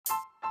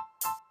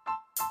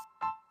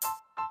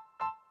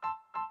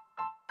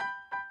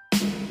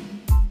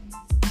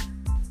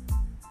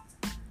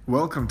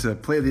Welcome to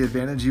Play the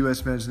Advantage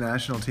U.S. Men's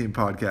National Team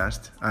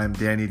podcast. I'm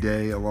Danny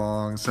Day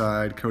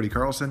alongside Cody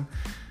Carlson.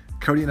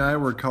 Cody and I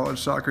were college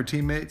soccer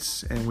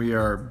teammates, and we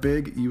are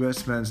big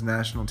U.S. Men's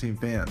National Team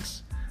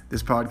fans.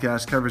 This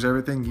podcast covers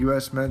everything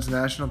U.S. Men's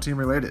National Team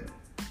related.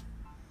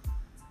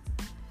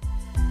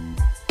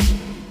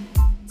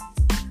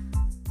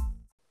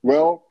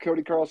 Well,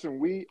 Cody Carlson,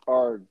 we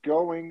are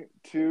going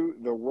to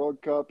the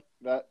World Cup.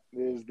 That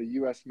is, the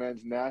U.S.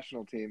 Men's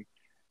National Team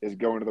is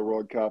going to the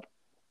World Cup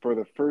for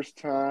the first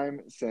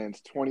time since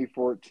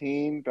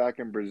 2014, back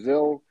in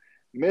Brazil.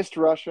 Missed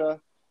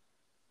Russia,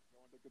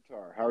 going to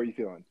Qatar. How are you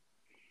feeling?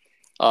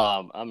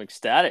 I'm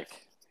ecstatic.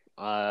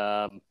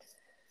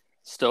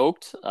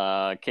 Stoked.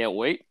 Can't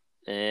wait.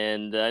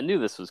 And I knew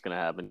this was going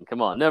to happen.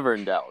 Come on, never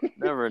in doubt.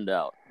 Never in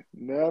doubt.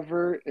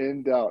 Never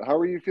in doubt. How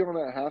were you feeling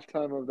at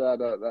halftime of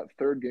that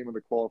third game of the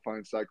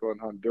qualifying cycle in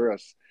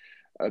Honduras?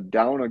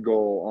 Down a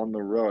goal on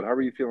the road. How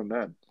were you feeling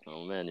then?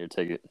 Oh, man, you're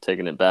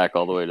taking it back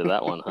all the way to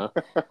that one, huh?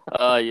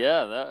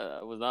 I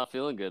was not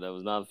feeling good. I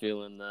was not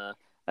feeling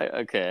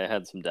I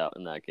had some doubt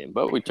in that game.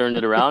 But we turned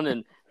it around,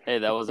 and, hey,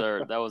 that was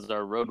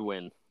our road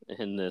win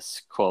in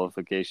this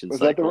qualification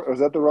cycle. Was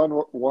that the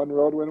one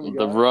road win we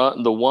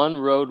got? The one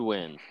road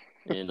win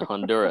in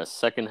Honduras,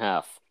 second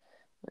half.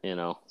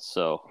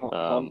 So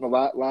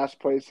the last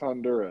place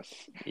Honduras.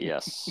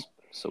 Yes,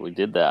 so we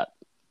did that.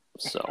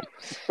 So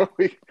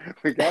we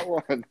got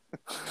one.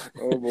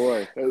 Oh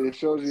boy, it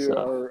shows you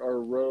our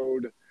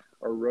road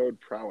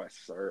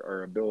prowess,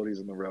 our abilities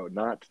on the road.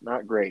 Not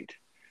great.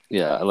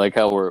 Yeah, I like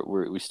how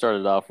we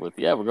started off with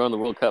we're going to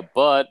the World Cup,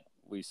 but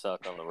we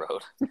suck on the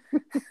road.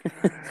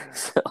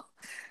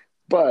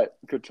 But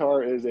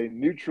Qatar is a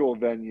neutral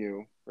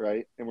venue,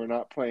 right? And we're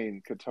not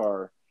playing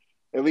Qatar.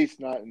 At least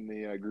not in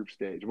the group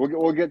stage.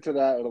 We'll get to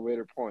that at a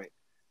later point,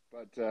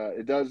 but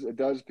it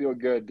does feel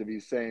good to be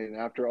saying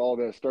after all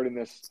this, starting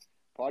this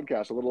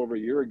podcast a little over a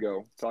year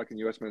ago, talking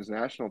U.S. Men's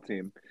National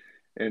Team,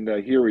 and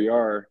here we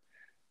are,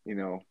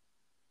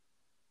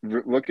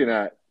 looking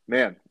at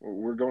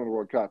we're going to the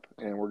World Cup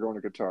and we're going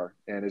to Qatar,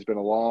 and it's been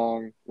a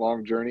long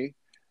journey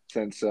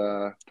since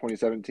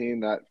 2017,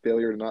 that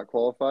failure to not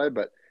qualify,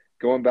 but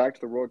going back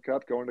to the World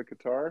Cup, going to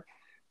Qatar,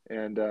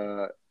 and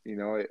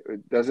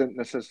it doesn't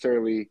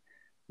necessarily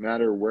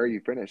matter where you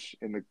finish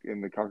in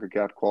the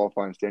CONCACAF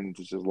qualifying standings,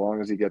 just as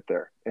long as you get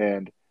there.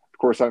 And of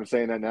course, I'm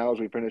saying that now as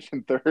we finish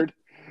in third,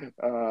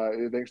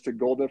 thanks to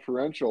goal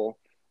differential.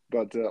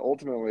 But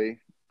ultimately,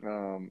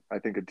 I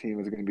think a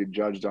team is going to be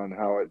judged on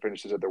how it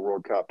finishes at the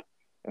World Cup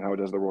and how it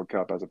does the World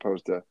Cup, as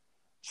opposed to,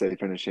 say,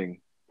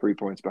 finishing 3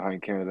 points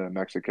behind Canada and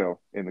Mexico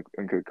in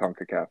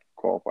CONCACAF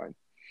qualifying.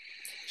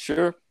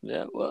 Sure.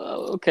 Yeah.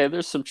 Well, okay.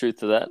 There's some truth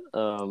to that.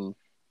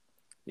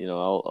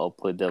 I'll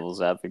play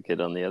devil's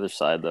advocate on the other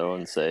side, though,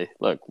 and say,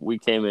 look, we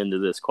came into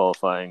this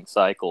qualifying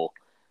cycle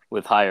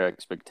with higher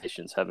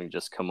expectations, having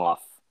just come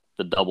off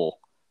the double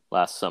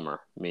last summer,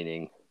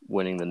 meaning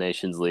winning the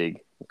Nations League,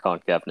 the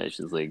CONCACAF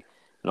Nations League,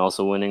 and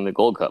also winning the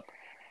Gold Cup,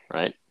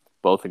 right?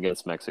 Both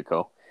against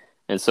Mexico.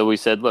 And so we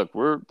said, look,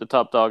 we're the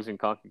top dogs in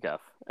CONCACAF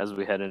as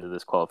we head into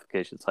this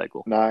qualification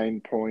cycle.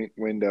 9-point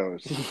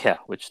windows. Yeah,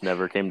 which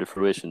never came to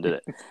fruition, did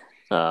it?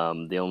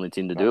 The only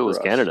team to do it was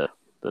Canada.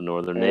 The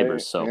northern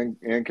neighbors,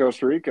 and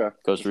Costa Rica.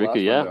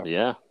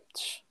 Yeah,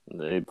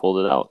 they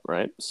pulled it out,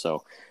 right?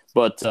 So,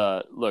 but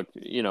look,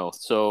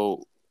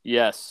 so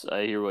yes,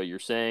 I hear what you're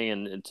saying,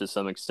 and to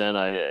some extent,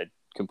 I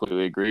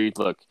completely agree.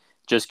 Look,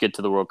 just get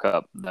to the World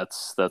Cup.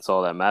 That's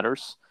all that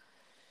matters.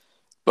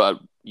 But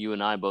you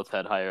and I both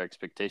had higher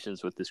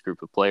expectations with this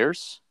group of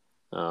players,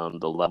 the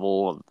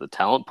level of the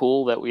talent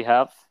pool that we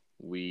have.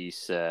 We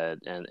said,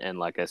 and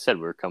like I said,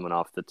 we're coming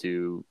off the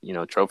two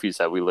trophies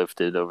that we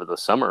lifted over the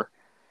summer,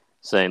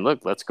 saying,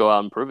 look, let's go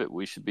out and prove it.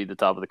 We should be the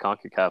top of the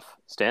CONCACAF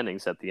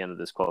standings at the end of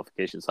this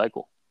qualification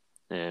cycle.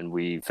 And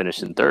we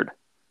finished in third.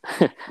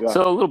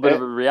 So a little bit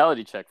of a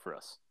reality check for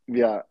us.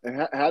 Yeah.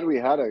 And had we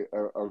had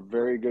a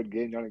very good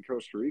game down in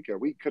Costa Rica,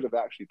 we could have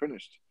actually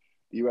finished.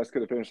 The U.S.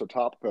 could have finished the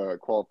top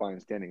qualifying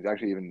standings,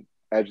 actually even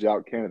edged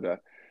out Canada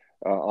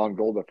on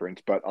goal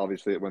difference. But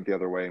obviously it went the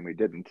other way and we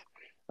didn't.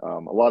 A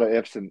lot of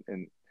ifs and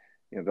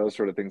those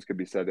sort of things could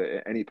be said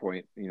at any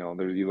point.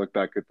 You look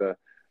back at the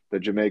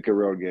Jamaica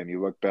road game.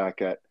 You look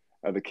back at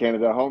the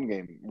Canada home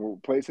game,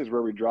 places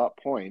where we drop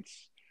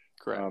points.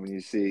 Correct. And you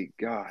see,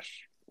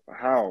 gosh,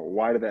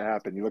 why did that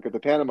happen? You look at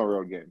the Panama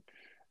road game.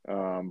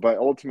 But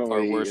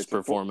ultimately, our worst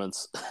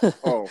performance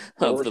of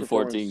the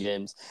 14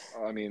 games.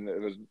 I mean,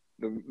 it was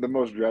the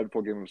most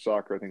dreadful game of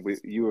soccer I think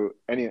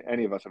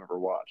any of us have ever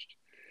watched.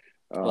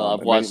 Well,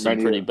 I've watched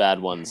some pretty bad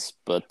ones,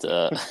 but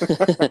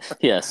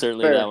yeah,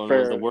 certainly that one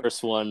was the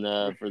worst one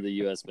for the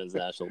U.S. Men's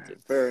National Team.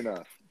 Fair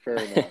enough.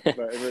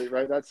 But,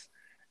 right, that's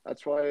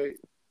why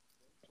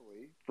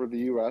for the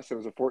U.S. it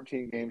was a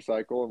 14-game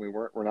cycle, and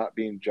we're not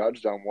being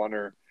judged on one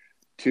or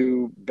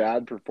two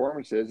bad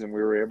performances, and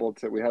we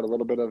had a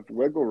little bit of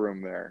wiggle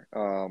room there,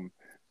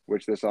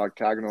 which this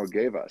octagonal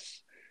gave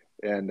us,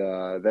 and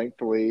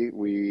thankfully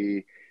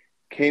we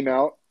came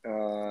out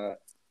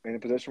in a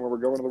position where we're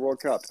going to the World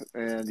Cup.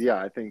 And yeah,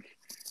 I think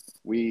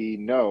we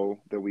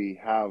know that we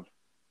have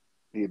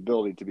the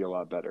ability to be a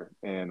lot better,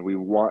 and we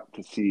want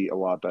to see a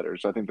lot better.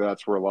 So I think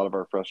that's where a lot of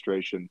our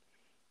frustration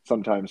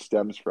sometimes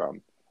stems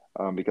from,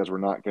 because we're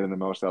not getting the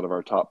most out of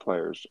our top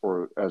players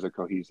or as a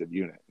cohesive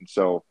unit. And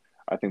so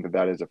I think that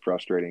that is a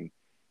frustrating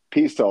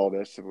piece to all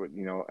this,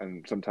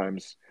 and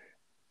sometimes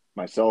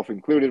myself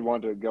included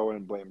want to go in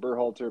and blame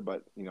Berhalter,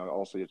 but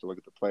also you have to look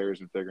at the players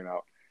and figuring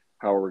out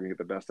how we're going to get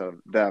the best out of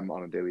them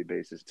on a daily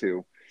basis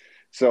too.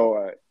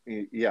 So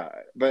yeah,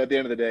 but at the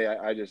end of the day,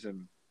 I just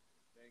am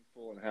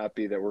thankful and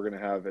happy that we're going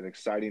to have an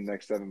exciting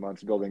next 7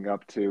 months building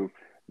up to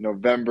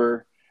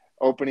November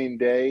opening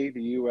day.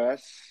 The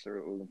U.S.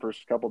 or the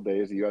first couple of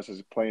days, the U.S.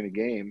 is playing a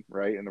game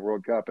right in the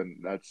World Cup,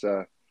 and that's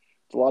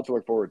it's a lot to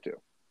look forward to.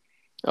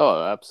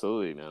 Oh,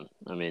 absolutely, man.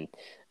 I mean,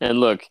 and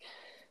look,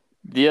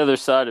 the other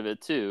side of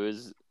it too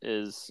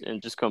is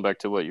and just going back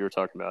to what you were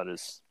talking about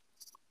is,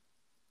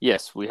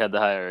 yes, we had the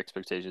higher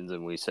expectations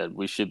and we said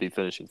we should be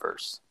finishing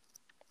first.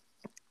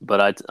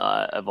 But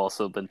I've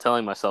also been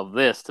telling myself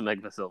this to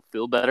make myself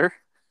feel better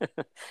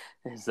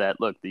is that,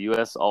 look, the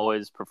U.S.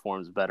 always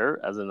performs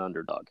better as an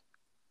underdog.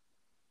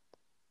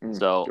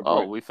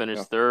 So, we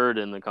finished third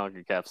in the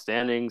CONCACAF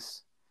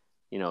standings,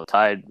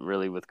 tied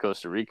really with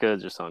Costa Rica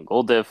just on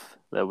goal diff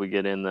that we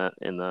get in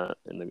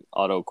the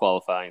auto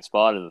qualifying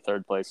spot in the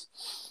third place.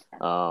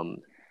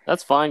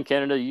 That's fine,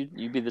 Canada.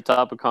 You be the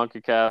top of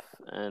CONCACAF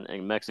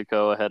and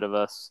Mexico ahead of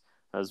us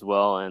as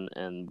well.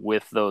 And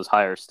with those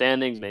higher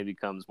standings, maybe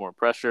comes more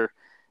pressure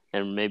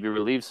and maybe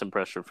relieve some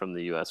pressure from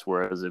the U.S.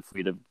 Whereas if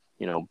we'd have,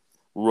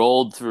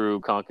 rolled through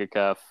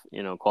CONCACAF,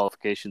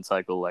 qualification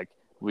cycle like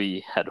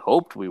we had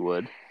hoped we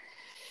would,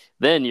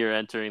 then you're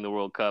entering the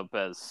World Cup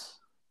as,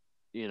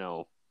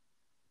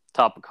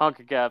 top of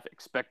CONCACAF,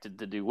 expected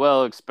to do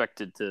well,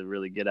 expected to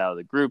really get out of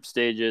the group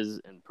stages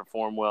and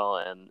perform well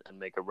and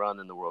make a run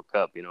in the World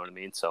Cup. You know what I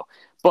mean? So,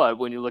 but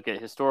when you look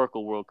at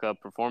historical World Cup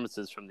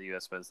performances from the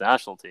U.S. men's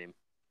national team,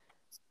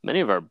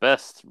 many of our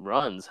best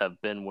runs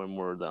have been when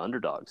we're the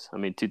underdogs. I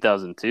mean,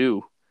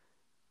 2002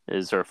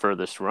 is our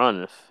furthest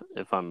run,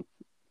 if I'm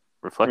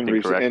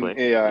reflecting correctly. In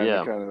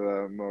the kind of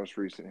the most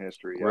recent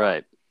history. Yeah.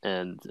 Right.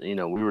 And, we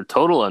were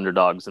total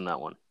underdogs in that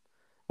one.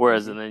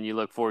 Whereas, and then you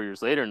look 4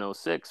 years later, in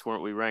 06,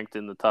 weren't we ranked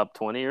in the top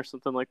 20 or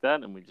something like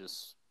that? And we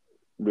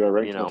were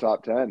ranked in the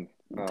top 10.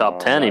 Top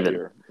 10 even.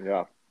 Year.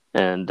 Yeah.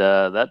 And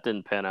that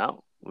didn't pan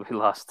out. We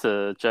lost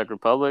to Czech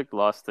Republic,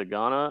 lost to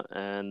Ghana,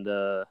 and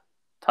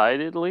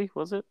tied Italy,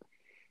 was it?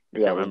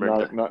 Yeah, it was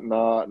not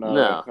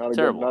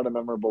a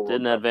memorable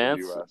Didn't World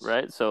advance, Cup for the US.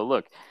 Right? So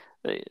look,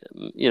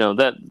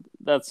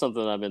 that's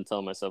something I've been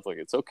telling myself. Like,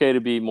 it's okay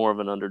to be more of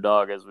an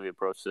underdog as we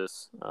approach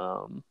this,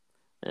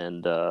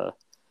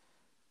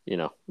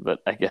 but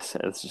I guess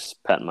it's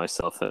just patting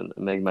myself and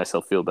making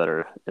myself feel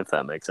better, if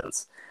that makes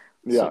sense.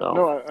 Yeah,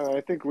 no,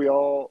 I think we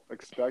all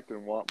expect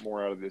and want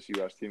more out of this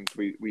U.S. team.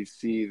 We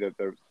see that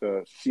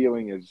the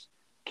ceiling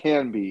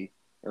can be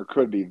or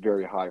could be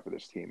very high for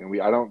this team,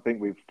 and I don't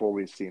think we've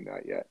fully seen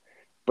that yet.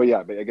 But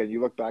again,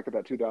 you look back at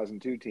that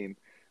 2002 team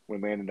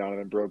when Landon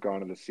Donovan broke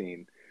onto the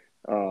scene.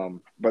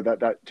 But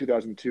that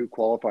 2002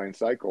 qualifying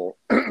cycle,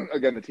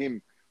 again, the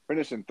team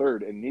finished in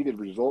third and needed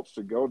results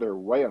to go their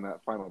way on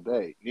that final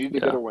day. Needed to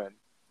get a win,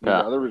 needed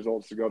other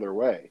results to go their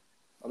way.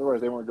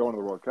 Otherwise, they weren't going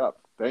to the World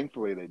Cup.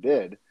 Thankfully, they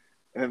did.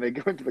 And then they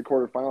go into the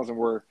quarterfinals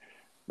and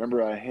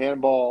remember, a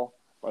handball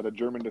by the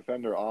German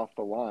defender off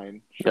the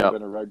line should have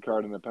been a red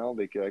card and a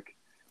penalty kick,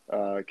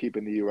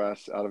 keeping the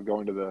U.S. out of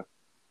going to the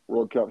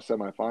World Cup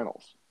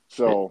semifinals.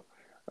 So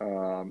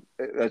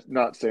that's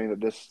not saying that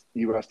this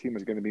U.S. team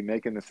is going to be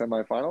making the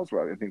semifinals.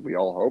 Well, I think we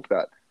all hope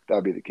that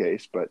would be the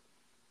case. But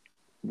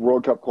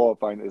World Cup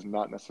qualifying is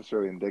not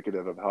necessarily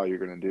indicative of how you're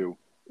going to do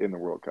in the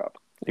World Cup.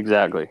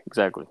 Exactly.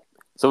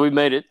 So we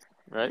made it,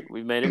 right?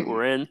 We made it.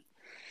 We're in.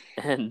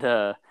 And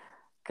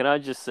can I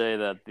just say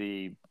that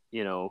the,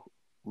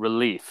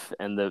 relief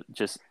and the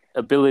just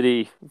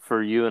ability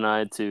for you and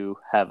I to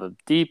have a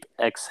deep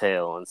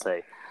exhale and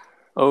say,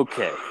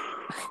 okay,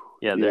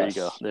 yeah, there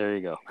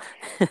you go.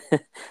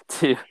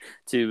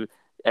 to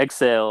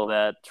exhale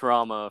that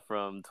trauma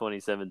from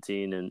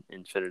 2017 in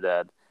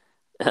Trinidad,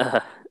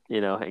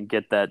 and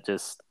get that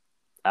just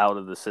out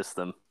of the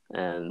system.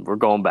 And we're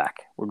going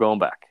back.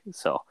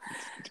 So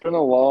it's been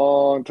a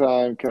long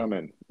time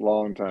coming.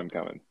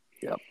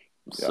 Yep.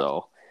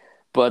 So,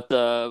 but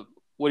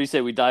what do you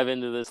say we dive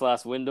into this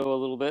last window a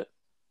little bit?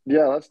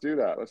 Yeah, let's do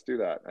that.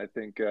 I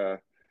think, so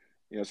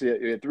you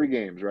had 3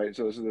 games, right?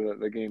 So this is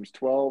the games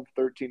 12,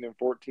 13, and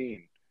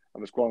 14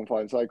 on this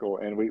qualifying cycle.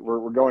 And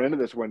we're going into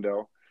this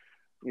window,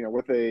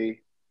 with a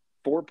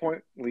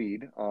 4-point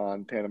lead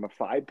on Panama,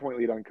 5-point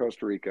lead on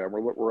Costa Rica.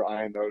 We're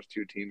eyeing those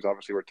 2 teams.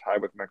 Obviously, we're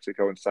tied with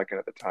Mexico in second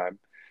at the time,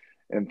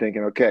 and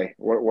thinking, okay,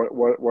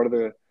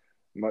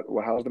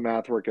 how's the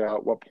math work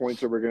out? What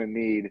points are we going to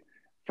need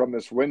from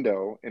this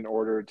window in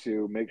order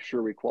to make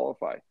sure we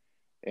qualify?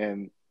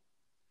 And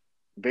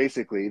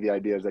basically, the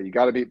idea is that you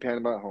got to beat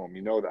Panama at home.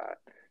 You know that.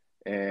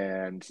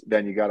 And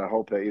then you got to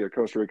hope that either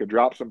Costa Rica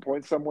drops some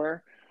points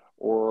somewhere,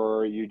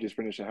 or you just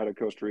finish ahead of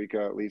Costa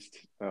Rica, at least,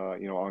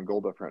 on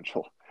goal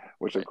differential,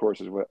 which of course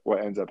is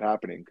what ends up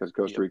happening because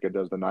Costa Yep. Rica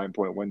does the 9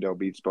 point window,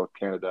 beats both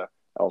Canada,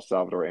 El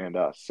Salvador, and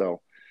us. So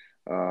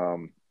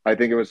I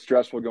think it was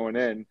stressful going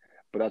in,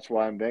 but that's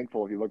why I'm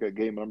thankful. If you look at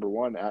game number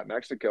one at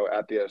Mexico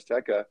at the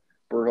Azteca,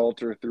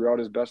 Berhalter threw out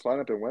his best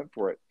lineup and went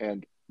for it.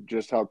 And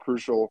just how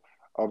crucial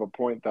of a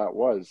point that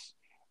was.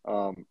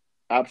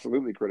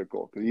 Absolutely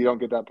critical because you don't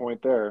get that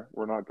point there,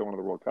 we're not going to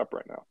the World Cup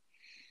right now.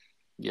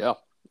 Yeah,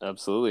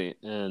 absolutely.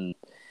 And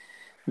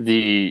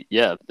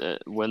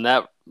when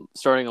that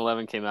starting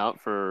 11 came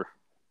out for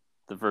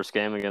the first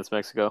game against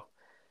Mexico,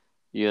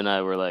 you and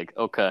I were like,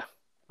 okay,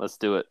 let's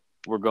do it.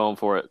 We're going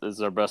for it. This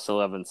is our best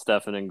 11.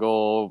 Stefan in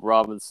goal,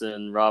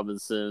 Robinson,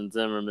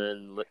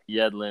 Zimmerman,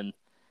 Yedlin,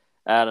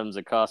 Adams,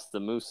 Acosta,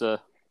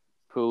 Musa,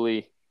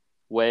 Pooley,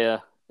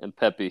 Weah, and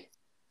Pepe.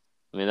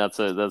 I mean, that's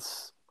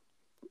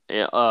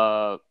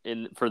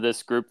in for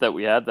this group that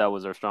we had, that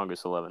was our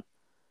strongest 11,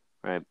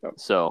 right? Yep.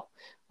 So,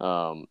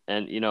 and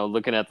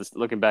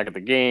looking back at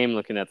the game,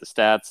 looking at the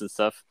stats and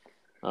stuff,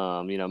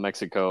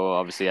 Mexico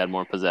obviously had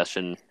more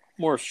possession,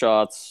 more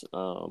shots,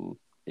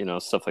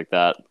 stuff like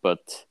that.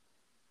 But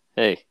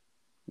hey,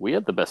 we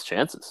had the best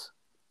chances,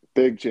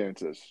 big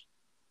chances,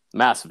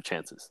 massive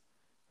chances,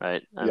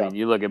 right? I mean,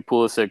 you look at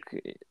Pulisic,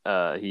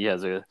 he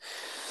has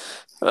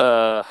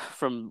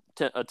from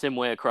a Tim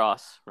Way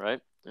across,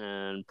 right?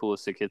 And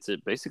Pulisic hits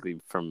it basically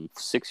from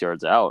 6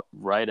 yards out,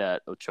 right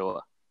at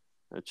Ochoa.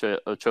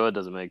 Ochoa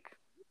doesn't make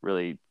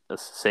really a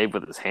save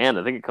with his hand.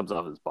 I think it comes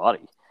off his body.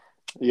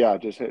 Yeah,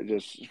 just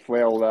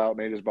flailed out,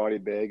 made his body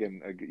big,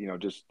 and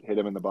just hit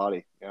him in the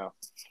body. Yeah,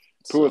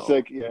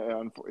 Pulisic.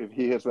 If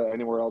he hits that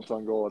anywhere else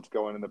on goal, it's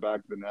going in the back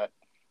of the net.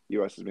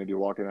 U.S. is maybe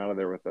walking out of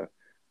there with a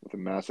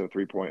massive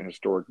 3-point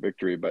historic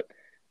victory. But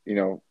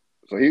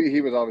so he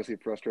was obviously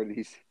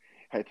frustrated.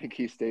 I think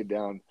he stayed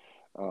down.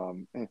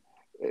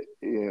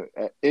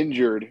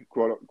 Injured,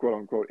 quote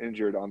unquote,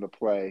 injured on the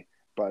play,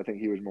 but I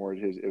think he was more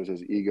it was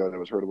his ego that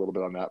was hurt a little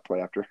bit on that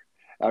play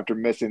after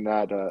missing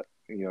that.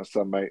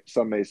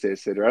 Some may say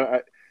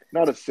sitter.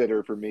 Not a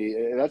sitter for me.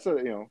 That's still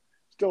you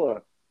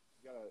gotta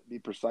be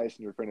precise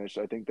in your finish.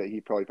 I think that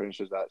he probably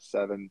finishes that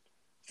 7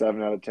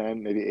 out of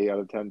 10, maybe 8 out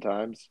of 10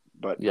 times,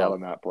 but not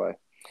on that play.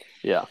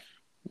 Yeah.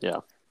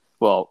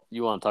 Well,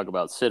 you want to talk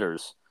about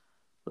sitters?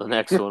 The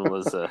next one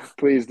was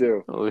please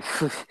do.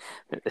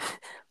 It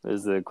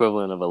was the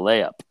equivalent of a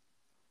layup,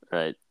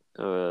 right?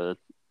 Gio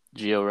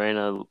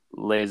Reyna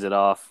lays it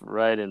off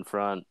right in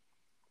front.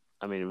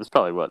 I mean, it was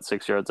probably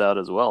 6 yards out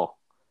as well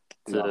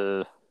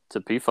to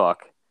Pefok.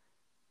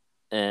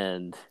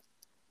 And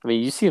I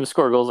mean, you see him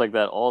score goals like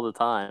that all the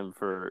time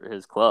for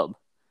his club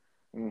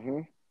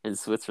in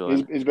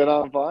Switzerland. He's been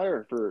on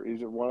fire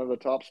he's one of the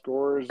top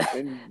scorers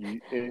in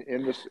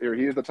this, or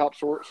he is the top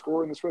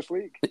scorer in the Swiss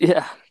league.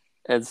 Yeah.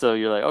 And so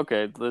you're like,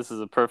 okay, this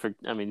is a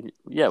perfect. I mean,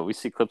 yeah, we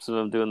see clips of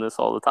him doing this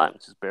all the time,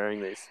 just burying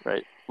these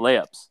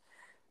layups,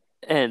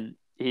 and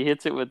he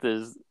hits it with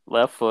his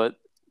left foot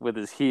with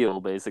his heel,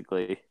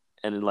 basically,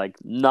 and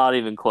not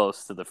even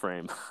close to the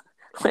frame.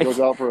 Goes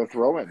out for a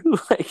throw-in,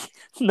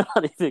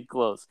 not even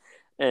close.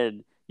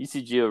 And you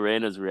see Gio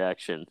Reyna's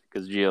reaction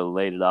because Gio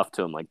laid it off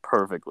to him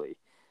perfectly,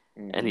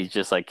 and he's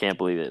just can't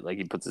believe it.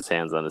 He puts his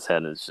hands on his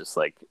head, and it's just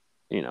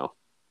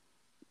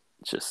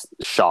just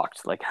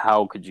shocked.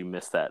 How could you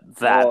miss that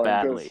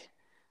badly?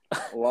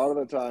 A lot of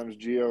the times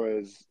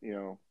Gio is,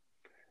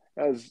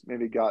 has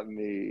maybe gotten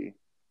the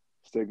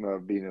stigma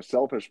of being a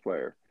selfish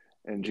player,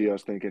 and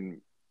Gio's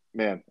thinking,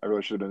 man, I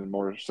really should have been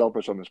more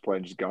selfish on this play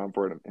and just gone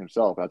for it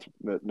himself. That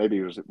maybe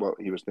was what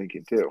he was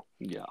thinking too.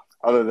 Yeah.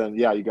 Other than,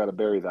 you got to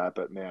bury that,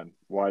 but man,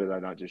 why did I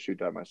not just shoot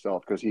that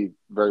myself? Because he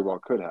very well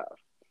could have.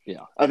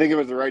 Yeah. I think it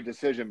was the right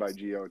decision by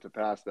Gio to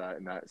pass that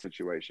in that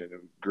situation.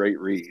 Great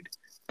read,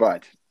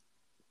 but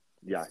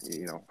yeah,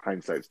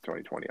 hindsight's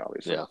 2020,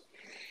 obviously.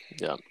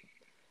 Yeah.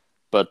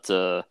 But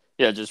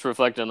just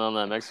reflecting on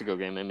that Mexico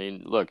game. I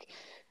mean, look,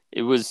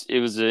 it was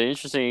an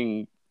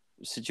interesting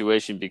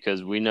situation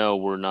because we know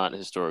we're not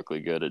historically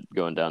good at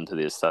going down to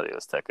the Estadio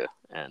Azteca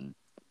and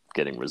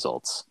getting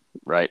results,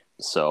 right?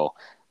 So,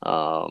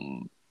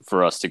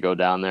 for us to go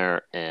down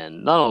there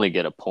and not only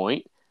get a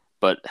point,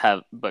 but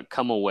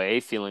come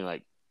away feeling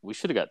like we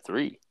should have got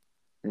 3.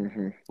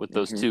 With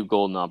those 2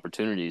 golden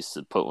opportunities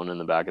to put one in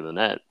the back of the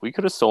net, we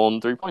could have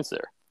stolen 3 points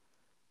there.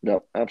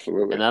 No,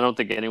 absolutely. And I don't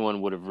think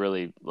anyone would have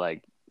really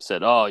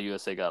said, "Oh,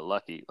 USA got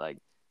lucky."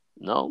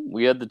 No,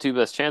 we had the 2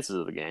 best chances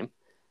of the game,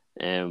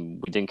 and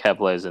we didn't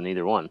capitalize on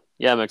either one.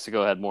 Yeah,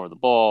 Mexico had more of the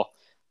ball.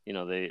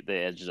 They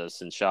edged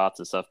us in shots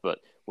and stuff. But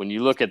when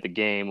you look at the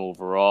game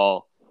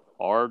overall,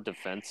 our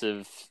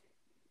defensive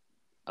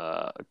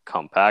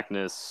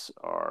compactness,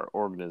 our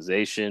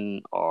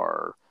organization,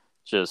 our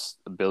just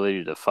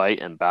ability to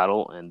fight and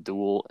battle and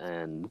duel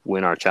and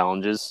win our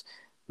challenges,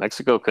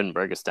 Mexico couldn't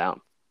break us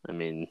down. I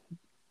mean,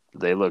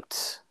 they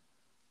looked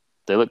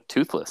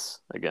toothless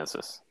against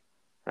us.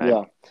 Right?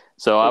 Yeah.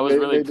 So I was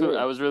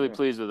really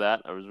pleased with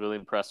that. I was really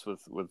impressed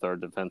with our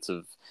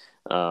defensive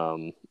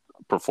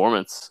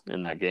performance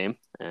in that game,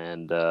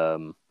 and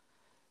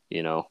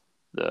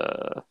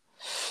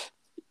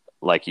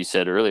like you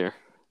said earlier,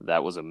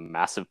 that was a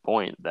massive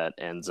point that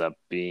ends up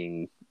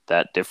being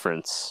that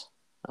difference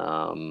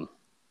to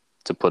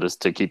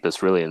keep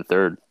us really in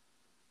third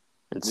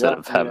instead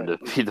of having to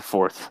be the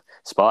fourth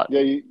spot.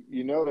 Yeah,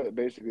 you know that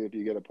basically if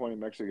you get a point in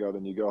Mexico,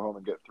 then you go home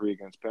and get 3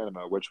 against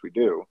Panama, which we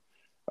do.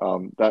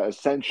 That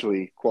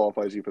essentially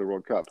qualifies you for the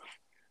World Cup.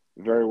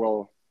 Very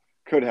well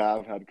could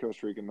have had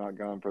Costa Rica not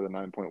gone for the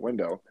 9-point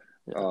window.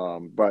 Yeah.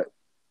 But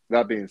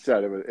that being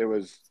said, it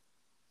was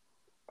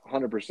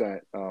 100%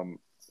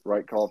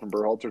 right call from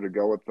Berhalter to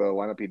go with the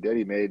lineup he did.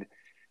 He made,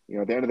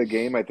 at the end of the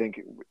game, I think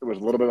it was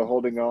a little bit of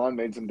holding on,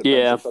 made some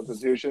defensive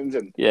substitutions,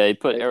 and he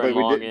put Aaron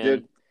Long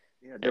in.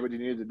 Did what you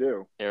needed to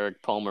do.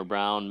 Eric Palmer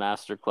Brown,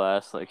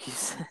 masterclass, like he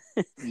said.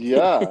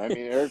 Yeah, I mean,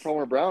 Eric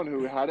Palmer Brown,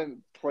 who hadn't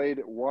played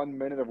 1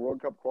 minute of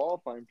World Cup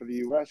qualifying for the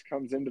U.S.,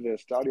 comes into the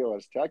Estadio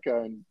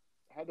Azteca and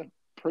had a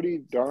pretty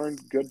darn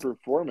good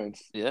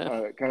performance.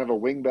 Yeah. Kind of a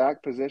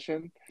wing-back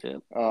position. Yeah.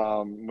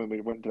 When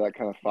we went to that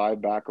kind of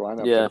 5-back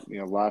lineup.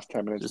 Yeah. Last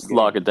 10 minutes. Just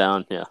lock it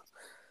down. Yeah.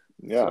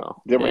 Yeah.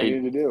 So, did what you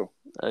needed to do.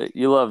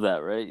 You love that,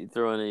 right? You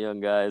throw in a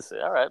young guy, say,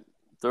 all right,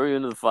 throw you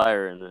into the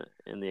fire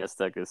in the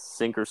Azteca,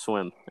 sink or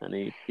swim,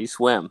 and he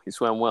swam. He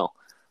swam well.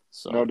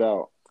 So no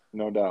doubt.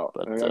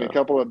 But, I mean, a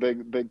couple of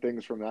big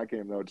things from that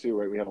game though too.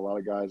 Right, we had a lot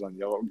of guys on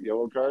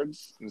yellow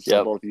cards, and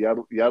so both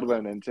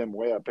Yedlin and Tim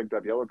Weah picked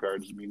up yellow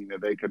cards, meaning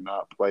that they could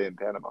not play in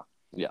Panama.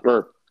 Yeah,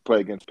 or play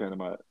against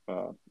Panama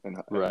in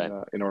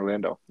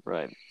Orlando.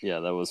 Right. Yeah,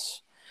 that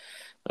was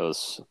a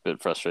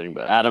bit frustrating.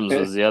 But Adams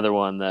was the other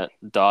one that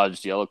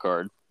dodged yellow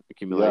card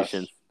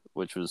accumulation,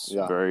 which was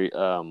very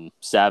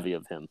savvy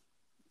of him.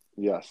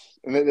 Yes,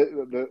 and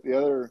the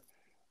other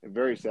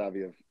very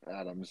savvy of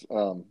Adams.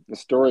 The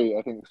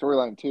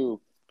storyline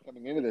 2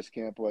 coming into this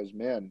camp was,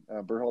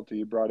 Berhalter,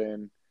 you brought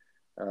in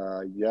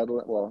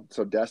Yedlin. Well,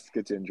 so Dest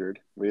gets injured.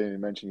 We didn't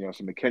even mention,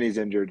 so McKennie's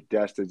injured,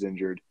 Dest is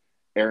injured,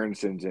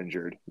 Aronson's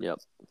injured. Yep.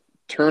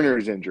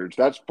 Turner's injured.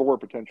 So that's 4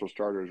 potential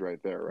starters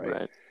right there,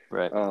 right?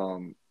 Right.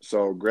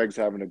 So Greg's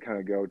having to kind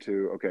of go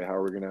to, okay, how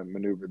are we going to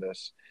maneuver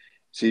this?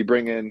 So you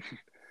bring in,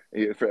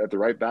 at the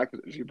right back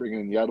position, you bring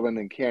in Yedlin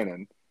and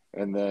Cannon.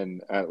 And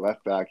then at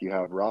left back, you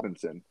have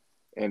Robinson.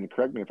 And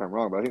correct me if I'm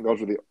wrong, but I think those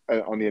were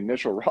on the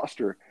initial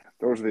roster,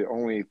 those were the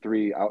only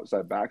 3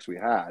 outside backs we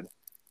had.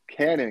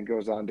 Cannon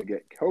goes on to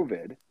get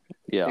COVID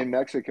in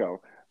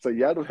Mexico. So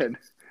Yedlin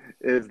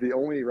is the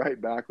only right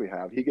back we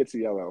have. He gets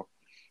yellow.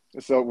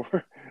 So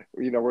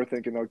we're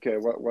thinking, okay,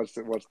 what's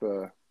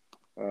the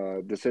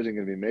decision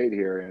going to be made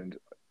here? And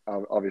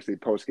obviously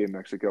post-game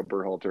Mexico,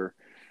 Berhalter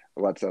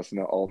lets us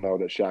all know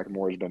that Shaq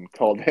Moore has been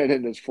called in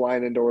and is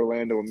flying into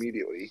Orlando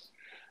immediately.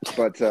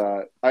 But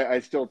I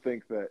still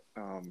think that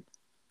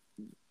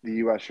the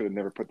U.S. should have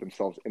never put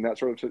themselves in that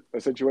sort of a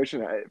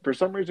situation. For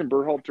some reason,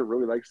 Berhalter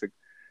really likes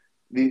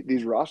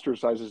these roster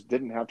sizes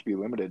didn't have to be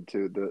limited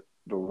to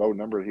the low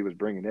number he was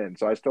bringing in.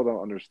 So I still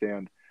don't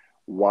understand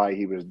why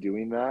he was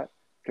doing that,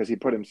 because he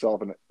put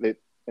himself in it.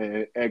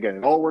 And again,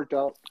 it all worked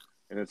out,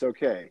 and it's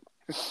okay.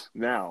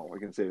 Now I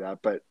can say that.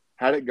 But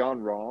had it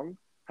gone wrong,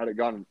 had it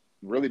gone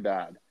really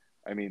bad,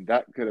 I mean,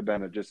 that could have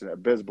been just an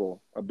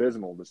abysmal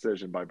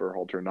decision by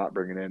Berhalter, not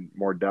bringing in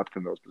more depth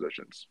in those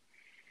positions.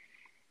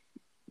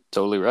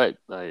 Totally right.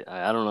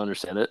 I don't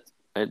understand it.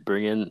 Right?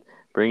 Bring in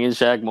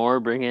Shaq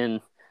Moore. Bring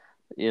in,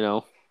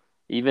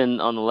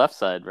 even on the left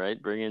side, right?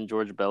 Bring in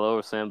George Bello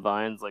or Sam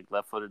Vines, like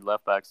left-footed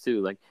left backs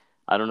too. Like,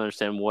 I don't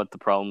understand what the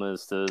problem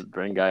is to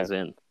bring guys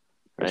in. Right?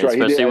 That's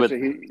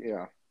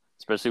right.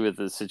 Especially with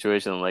the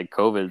situation like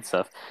COVID and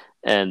stuff.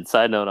 And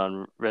side note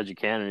on Reggie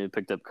Cannon, who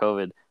picked up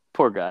COVID.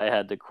 Poor guy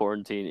had to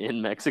quarantine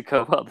in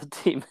Mexico while the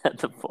team had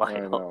to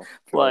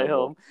fly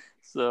home.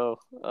 So,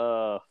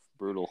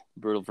 brutal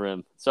for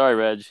him. Sorry,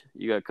 Reg,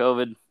 you got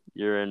COVID.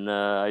 You're in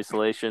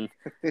isolation.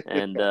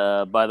 And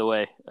by the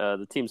way,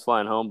 the team's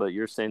flying home, but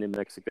you're staying in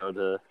Mexico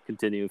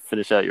to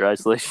finish out your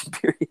isolation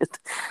period.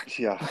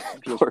 Yeah,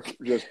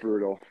 just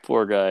brutal.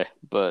 Poor guy.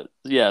 But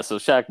yeah, so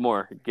Shaq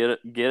Moore,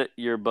 get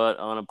your butt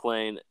on a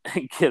plane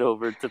and get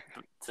over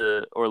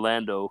to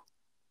Orlando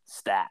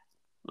stat.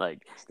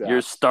 Like,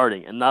 you're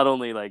starting, and not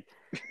only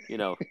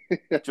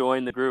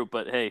join the group,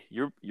 but hey,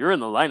 you're in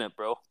the lineup,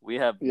 bro. We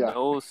have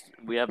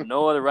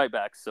no other right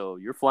backs, so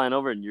you're flying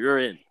over and you're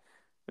in,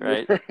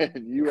 right?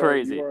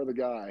 Crazy. You are the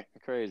guy.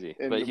 Crazy.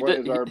 And but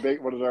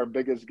what is our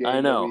biggest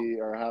game that we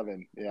are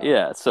having?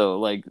 Yeah. So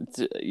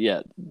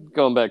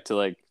going back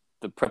to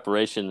the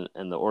preparation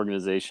and the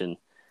organization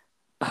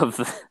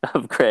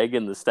of Craig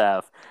and the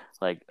staff.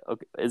 Like,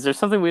 okay, is there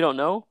something we don't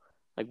know?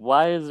 Like,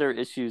 why is there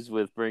issues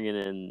with bringing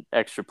in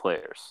extra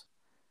players?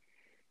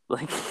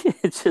 Like,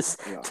 it just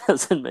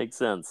doesn't make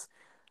sense.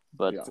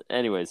 But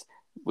anyways,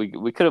 we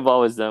could have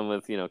always done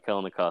with,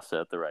 Kellen Acosta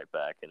at the right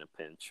back in a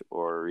pinch,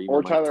 or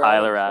even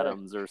Tyler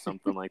Adams or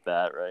something like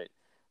that, right?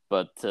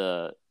 But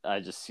I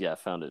just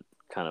found it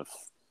kind of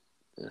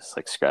just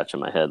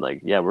scratching my head.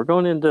 Like, we're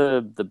going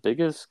into the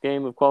biggest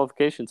game of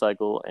qualification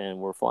cycle, and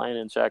we're flying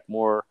in Shaq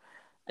Moore,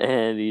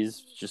 and he's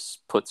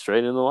just put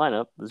straight in the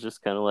lineup. It's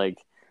just kind of like,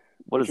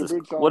 what is this?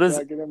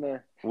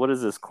 what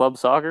is this, club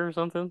soccer or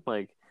something?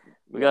 Like,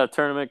 we Yeah. got a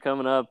tournament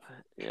coming up,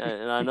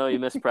 and I know you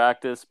missed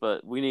practice,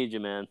 but we need you,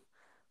 man.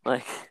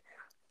 Like,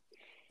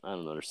 I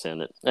don't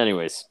understand it.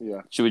 Anyways,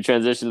 Yeah. should we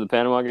transition to the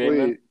Panama game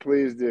then?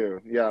 Please do.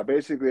 Yeah.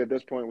 Basically, at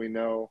this point, we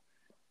know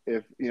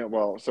if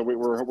well. So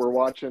we're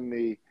watching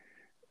the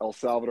El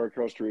Salvador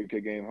Costa Rica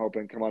game,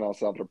 hoping, come on, El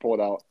Salvador, pull it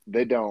out.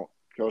 They don't.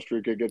 Costa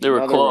Rica gets They were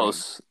another one.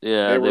 close.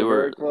 Yeah, They they were were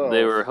very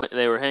they close. were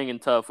they were hanging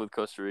tough with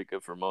Costa Rica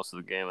for most of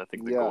the game. I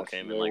think the goal Yes,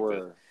 came in they like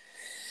the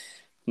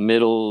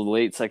were.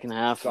 late second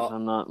half, if Stop.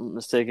 I'm not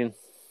mistaken.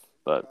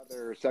 But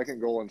Their second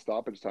goal in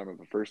stoppage time of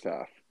the first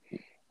half.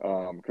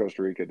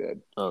 Costa Rica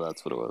did. oh,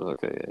 that's what it was.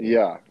 Okay, yeah.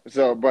 Yeah.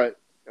 So, but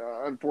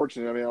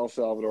unfortunately, I mean, El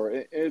Salvador.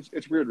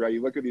 It's weird, right?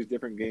 You look at these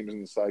different games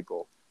in the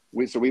cycle.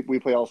 We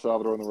play El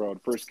Salvador on the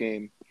road. First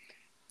game,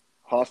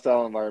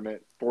 hostile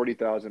environment,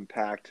 40,000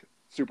 packed,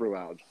 super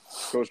loud.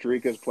 Costa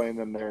Rica is playing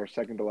them there,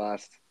 second to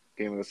last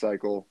game of the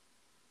cycle.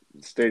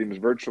 The stadium is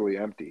virtually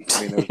empty.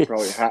 I mean, it was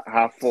probably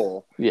half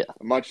full. Yeah.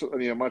 Much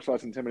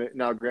less intimidating.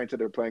 Now, granted,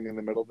 they're playing in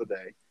the middle of the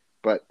day,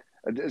 but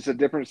it's a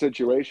different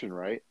situation,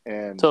 right?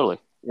 And Totally.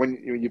 when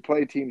you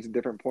play teams at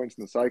different points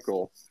in the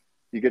cycle,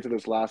 you get to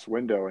this last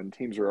window and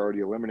teams are already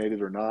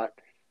eliminated or not.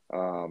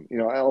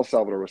 El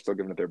Salvador was still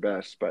giving it their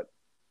best, but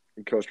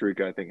Costa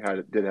Rica, I think,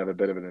 did have a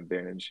bit of an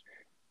advantage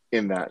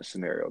in that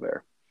scenario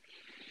there.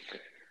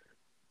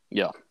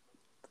 Yeah.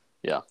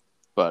 Yeah.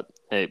 But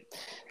hey,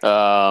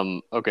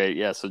 okay,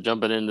 yeah. So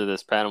jumping into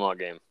this Panama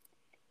game,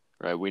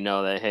 right? We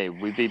know that hey,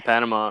 we beat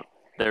Panama,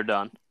 they're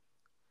done.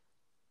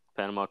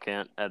 Panama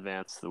can't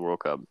advance to the World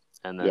Cup,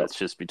 and then it's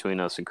just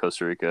between us and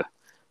Costa Rica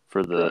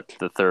for the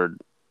third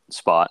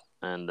spot,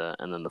 and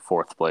then the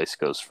fourth place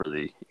goes for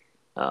the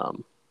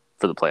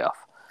playoff,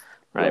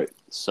 right?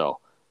 So,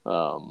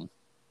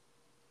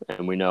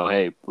 and we know,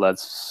 hey,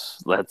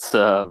 let's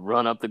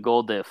run up the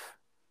goal diff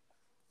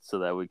so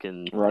that we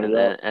can run it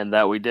up, and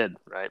that we did,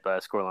 right, by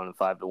a scoreline of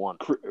 5-1,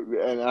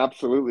 and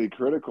absolutely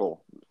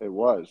critical it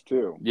was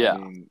too. Yeah, I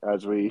mean,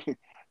 as we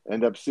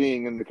end up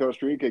seeing in the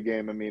Costa Rica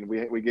game, I mean,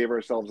 we gave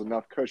ourselves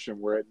enough cushion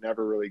where it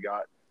never really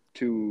got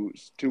too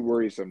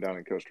worrisome down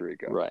in Costa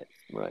Rica.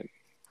 Right.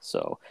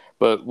 So,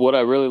 but what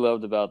I really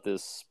loved about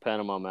this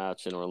Panama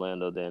match in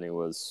Orlando, Danny,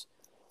 was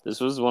this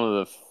was one of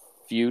the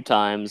few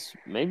times,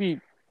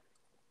 maybe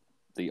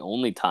the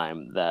only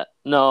time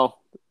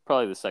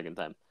probably the second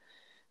time,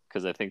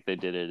 because I think they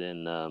did it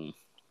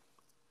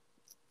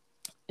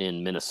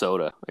in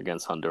Minnesota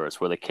against Honduras,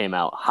 where they came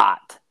out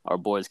hot. Our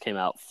boys came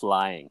out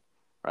flying,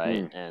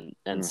 right,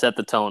 and set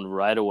the tone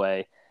right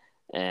away,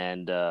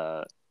 and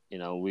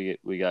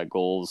we got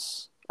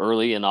goals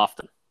early and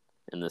often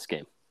in this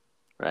game,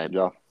 right?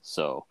 Yeah.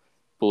 So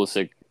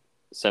Pulisic,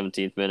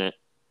 17th minute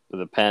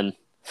with a pen.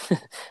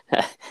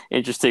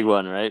 Interesting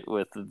one, right?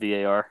 With the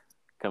VAR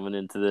coming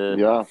into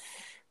the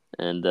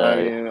and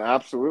I mean,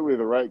 absolutely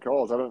the right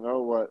calls. I don't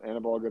know what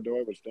Anibal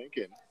Godoy was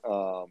thinking.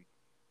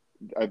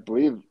 I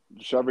believe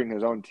shoving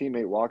his own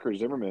teammate Walker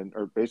Zimmerman,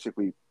 or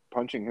basically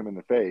punching him in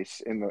the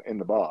face in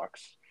the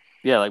box.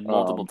 Yeah, like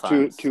multiple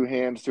times. Two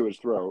hands to his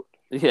throat.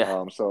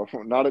 Yeah. So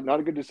not a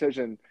good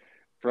decision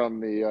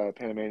from the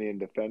Panamanian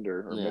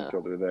defender or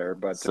midfielder there,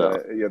 but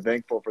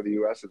thankful for the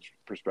U.S.'s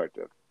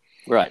perspective.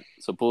 Right.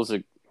 So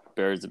Pulisic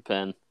buries the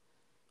pen.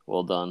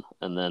 Well done.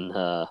 And then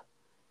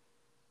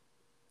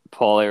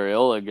Paul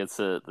Arriola gets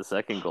the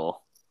second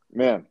goal.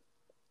 Man,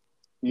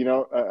 looking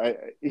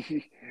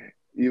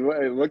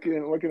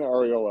at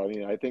Arriola, I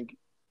mean, I think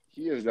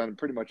he has done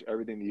pretty much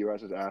everything the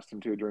U.S. has asked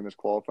him to during this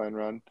qualifying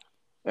run.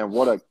 And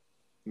what a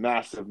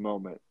massive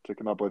moment to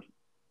come up with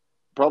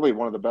probably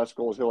one of the best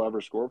goals he'll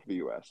ever score for the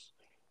U.S.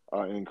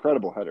 An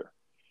incredible header.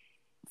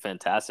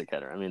 Fantastic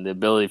header. I mean, the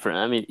ability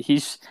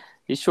he's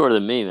shorter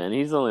than me, man.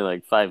 He's only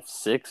like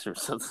 5'6" or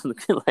something.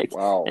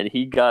 Wow. And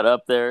he got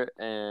up there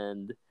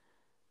and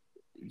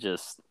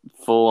just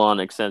full on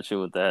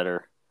extension with the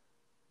header.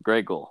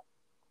 Great goal.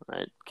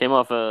 Right. Came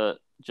off a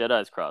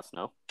Jedi's cross,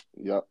 no?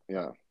 Yep,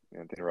 yeah.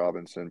 Anthony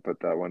Robinson put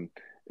that one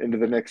into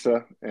the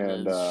Nixa.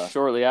 And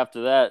shortly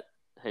after that,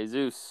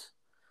 Jesus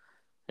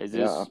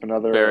up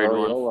another buried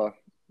Arriola. one.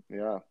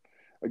 Yeah.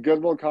 A good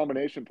little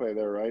combination play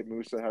there, right?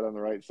 Musa had on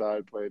the right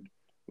side, played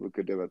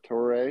Luca De La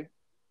Torre,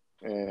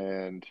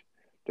 and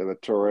De La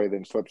Torre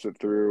then slips it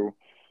through.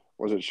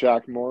 Was it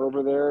Shaq Moore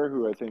over there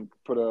who I think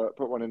put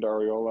one into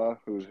Arriola,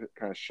 whose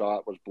kind of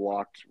shot was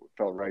blocked,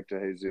 fell right to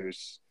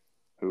Jesus,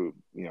 who,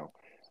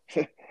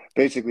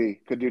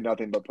 basically could do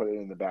nothing but put it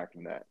in the back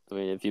of the net. I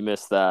mean, if you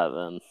missed that,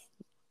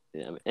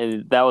 then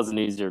and that was an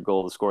easier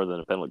goal to score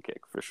than a penalty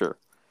kick for sure.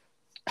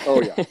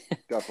 Oh yeah,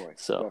 definitely.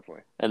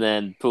 Definitely. And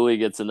then Pooley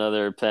gets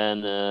another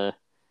pen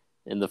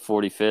in the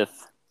 45th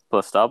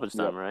plus stoppage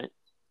time, right?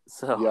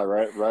 So yeah,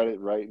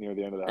 right near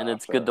the end of the half. And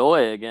it's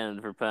Godoy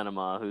again for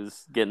Panama,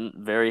 who's getting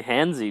very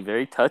handsy,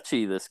 very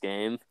touchy this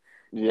game.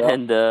 Yeah.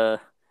 And kind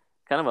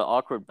of an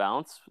awkward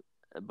bounce,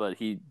 but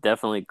he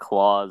definitely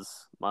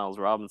claws Miles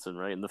Robinson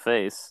right in the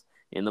face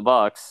in the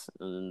box,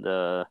 and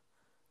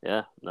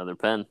another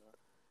pen.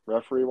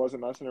 Referee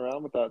wasn't messing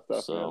around with that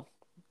stuff. So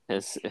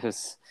it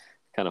was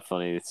kind of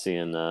funny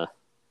seeing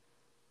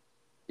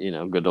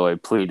Godoy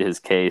plead his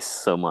case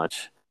so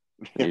much.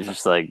 He's Yeah.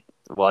 just like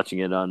watching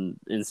it on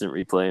instant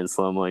replay and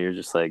slow mo. You're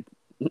just like,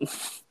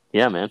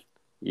 yeah, man,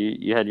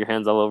 you had your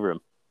hands all over him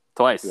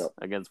twice Yep.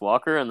 against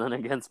Walker and then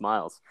against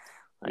Miles.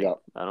 Like,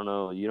 Yep. I don't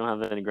know, you don't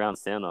have any ground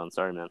to stand on.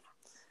 Sorry, man.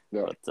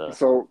 Yep. But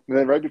So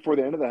then, right before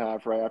the end of the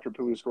half, right after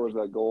Pooley scores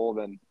that goal,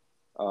 then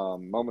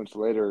moments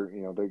later,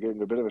 they're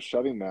getting a bit of a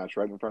shoving match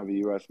right in front of the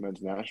U.S.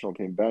 men's national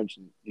team bench,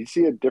 and you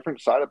see a different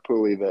side of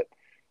Pooley that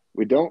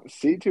we don't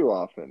see too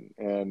often.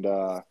 And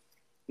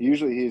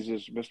usually he's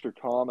just Mr.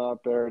 Calm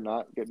out there,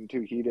 not getting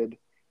too heated.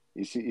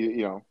 You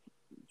see,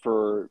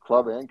 for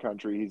club and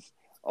country, he's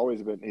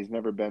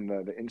never been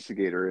the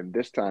instigator, and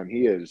this time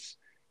he is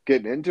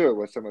getting into it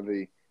with some of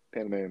the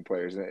Panamanian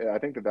players. And I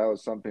think that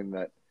was something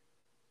that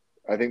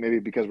I think maybe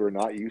because we're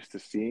not used to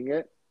seeing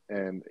it,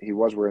 and he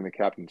was wearing the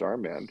captain's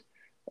armband,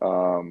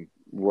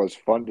 was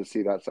fun to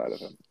see that side of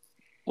him.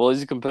 well,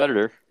 he's a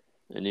competitor,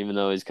 and even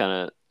though he's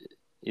a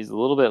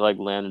little bit like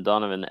Landon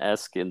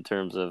Donovan-esque in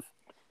terms of,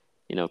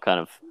 kind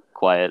of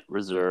quiet,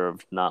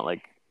 reserved, not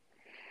like,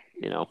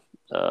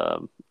 a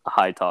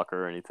high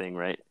talker or anything,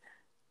 right?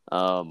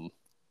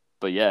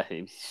 But yeah,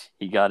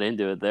 he got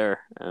into it there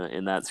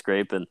in that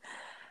scrape, and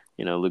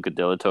Luca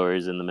De La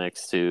Torre's in the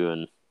mix too,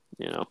 and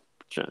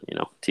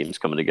teams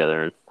coming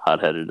together and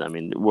hot-headed. I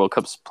mean, World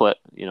Cup's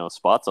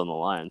spots on the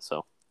line,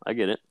 so I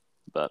get it.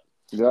 But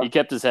Yeah, he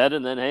kept his head,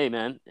 and then hey,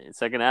 man, in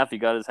second half he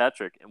got his hat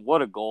trick, and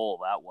what a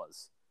goal that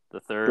was! The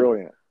third,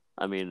 brilliant.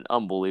 I mean,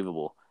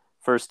 unbelievable.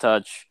 First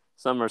touch.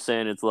 Some are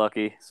saying it's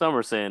lucky. Some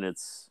are saying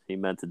he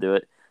meant to do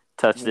it.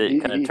 Touched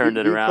it, kind of turned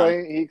it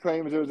around. He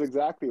claims it was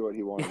exactly what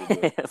he wanted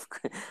to do.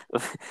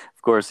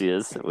 Of course he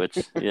is. Which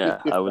yeah,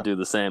 Yeah, I would do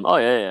the same. Oh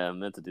yeah, I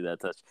meant to do that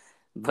touch,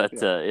 but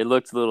yeah. it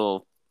looked a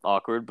little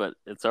awkward, but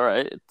it's all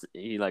right.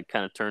 He like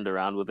kind of turned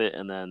around with it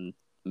and then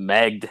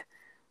megged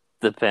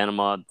the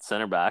Panama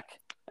center back,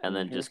 and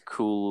then Mm-hmm. just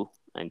cool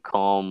and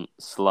calm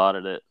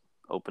slotted it,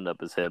 opened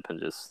up his hip, and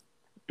just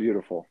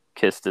Beautiful.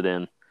 kissed it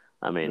in.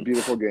 I A mean,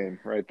 beautiful game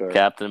right there.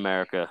 Captain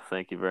America,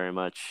 thank you very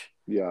much.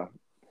 Yeah.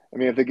 I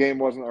mean, if the game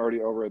wasn't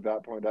already over at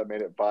that point, that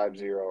made it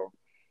 5-0.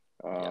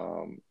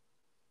 Yeah,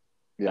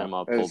 Yeah.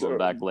 Panama And pulled one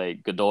back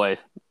late. Godoy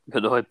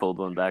pulled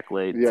one back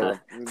late yeah,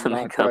 to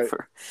make up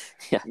for.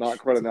 Yeah, not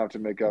quite enough to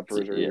make up for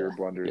his yeah, earlier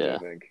blunders, yeah. I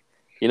think.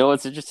 You know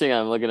what's interesting?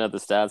 I'm looking at the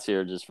stats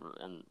here,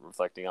 and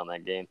reflecting on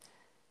that game.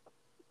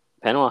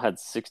 Panama had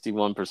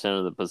 61%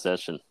 of the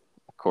possession,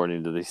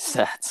 according to these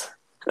stats.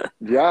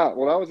 Yeah,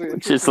 well, that was an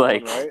Which is interesting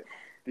one, like, right?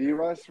 The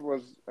U.S.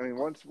 was, I mean,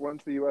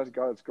 once the U.S.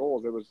 got its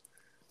goals,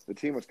 the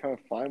team was kind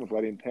of fine with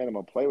letting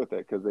Panama play with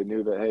it because they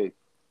knew that, hey,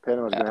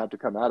 Panama's going to yeah, have to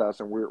come at us,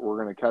 and we're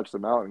going to catch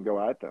them out and go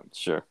at them.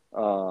 sure.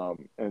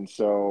 And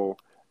so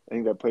I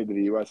think that played to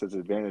the U.S.'s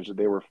advantage that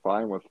they were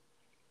fine with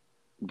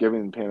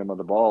giving Panama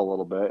the ball a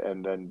little bit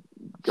and then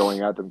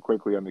going at them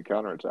quickly on the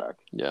counterattack,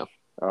 Yeah.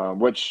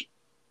 which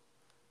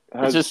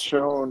It's has just,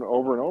 shown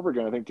over and over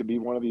again, I think, to be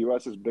one of the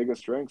U.S.'s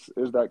biggest strengths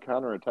is that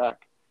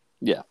counterattack.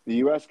 yeah, The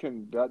U.S.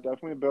 can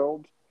definitely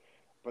build,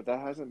 but that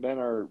hasn't been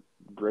our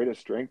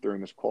greatest strength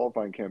during this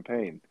qualifying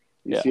campaign.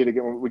 You yeah, see it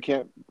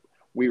again.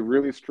 We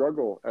really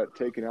struggle at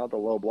taking out the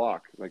low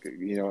block, like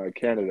at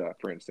Canada,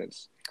 for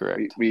instance.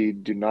 correct. We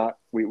do not.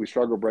 We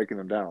struggle breaking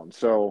them down.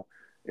 So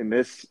in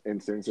this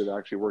instance, it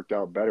actually worked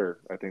out better.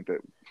 I think that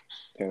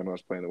Panama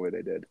was playing the way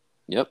they did.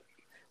 Yep.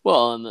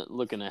 Well, and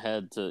looking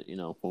ahead to,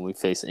 when we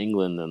face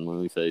England and when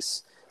we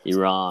face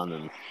Iran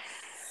and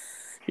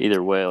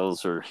either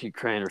Wales or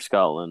Ukraine or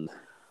Scotland,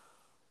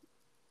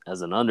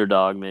 as an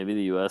underdog, maybe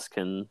the U.S.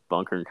 can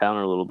bunker and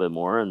counter a little bit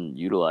more and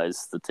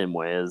utilize the Tim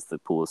Weahs, the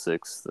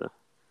Pulisic's, the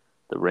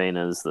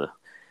Reynas, the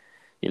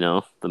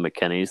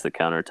McKennies, the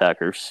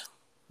counterattackers,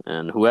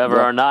 and whoever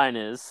Yeah. our nine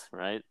is,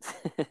 right?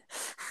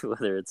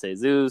 Whether it's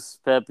Jesus,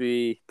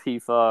 Pepe,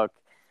 Pfok,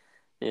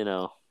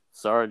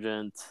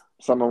 Sargent,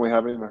 Someone we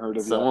haven't even heard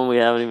of yet. someone we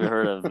haven't even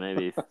heard of,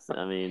 maybe.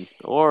 I mean,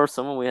 or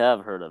someone we have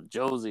heard of,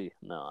 Josie.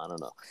 No, I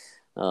don't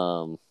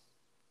know.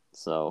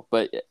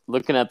 But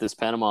looking at this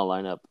Panama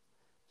lineup,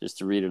 just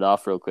to read it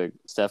off real quick,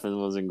 Stefan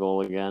was in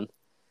goal again.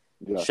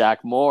 Yeah.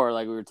 Shaq Moore,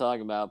 like we were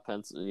talking about,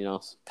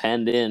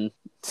 penned in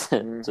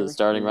to the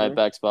starting right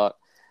back spot.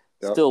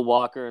 Yep. Still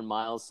Walker and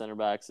Miles center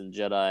backs and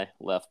Jedi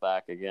left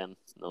back again.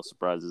 No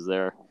surprises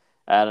there.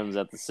 Adams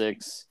at the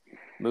 6,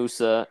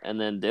 Musa,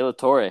 and then De La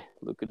Torre.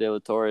 Luca De La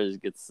Torre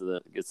gets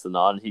the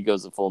nod. He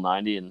goes the full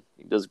 90 and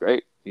he does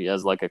great. He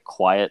has like a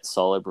quiet,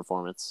 solid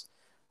performance.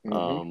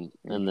 And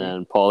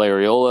then Paul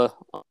Arriola,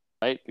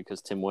 right,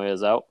 because Tim Weah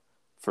is out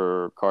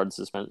for card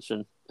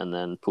suspension, and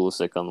then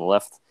Pulisic on the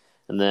left.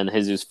 And then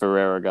Jesus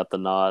Ferreira got the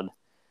nod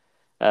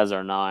as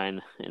our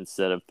 9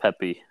 instead of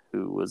Pepe,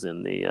 who was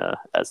in the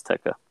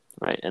Azteca,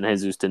 right? And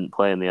Jesus didn't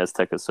play in the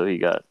Azteca, so he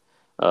got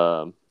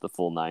the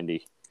full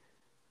 90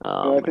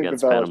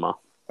 against Panama.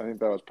 I think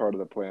that was part of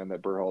the plan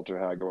that Berhalter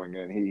had going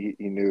in. He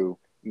knew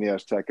in the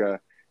Azteca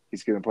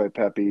he's going to play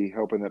Pepe,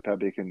 hoping that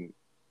Pepe can,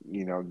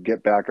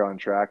 get back on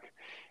track.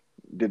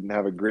 Didn't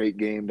have a great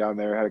game down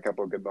there, had a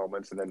couple of good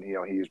moments, and then he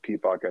used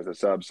Pfok as a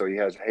sub, so he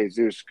has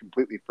Jesus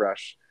completely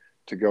fresh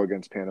to go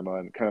against Panama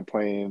and kind of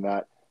playing in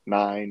that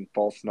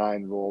false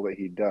nine role that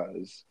he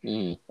does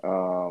Mm.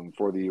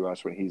 for the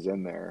U.S. when he's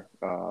in there.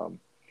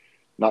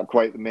 Not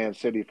quite the Man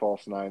City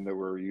false nine that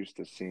we're used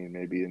to seeing,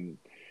 maybe in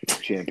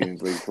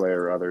Champions League play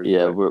or others.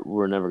 Yeah, but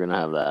we're never gonna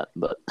have that,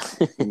 but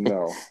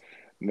no,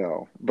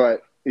 no.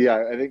 But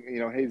yeah, I think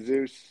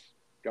Jesus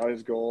got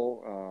his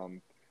goal.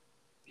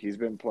 He's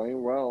been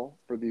playing well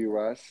for the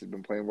U.S. He's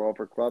been playing well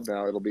for club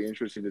now. It'll be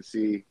interesting to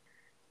see,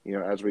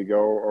 as we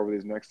go over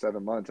these next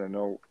 7 months. I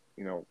know,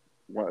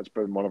 it's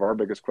been one of our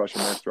biggest question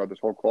marks throughout this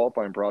whole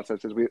qualifying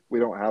process is we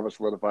don't have a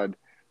solidified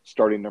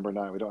starting number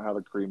 9. We don't have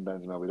a Karim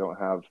Benzema. We don't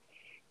have,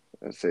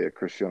 let's say, a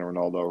Cristiano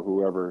Ronaldo or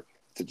whoever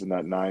sits in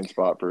that 9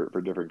 spot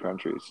for different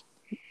countries.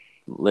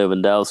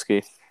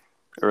 Lewandowski,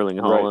 Erling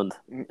Right. Haaland.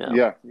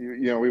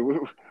 Yeah.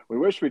 We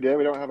wish we did.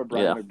 We don't have a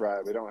Brian Yeah.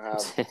 McBride. We don't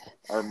have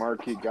our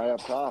marquee guy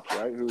up top,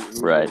 right? Who's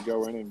Right. going to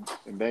go in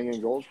and bang in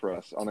goals for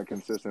us on a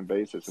consistent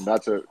basis. And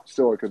that's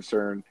still a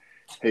concern.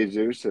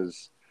 Jesus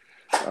has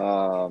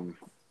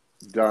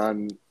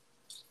done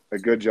a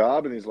good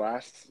job in these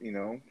last,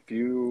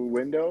 few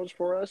windows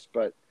for us.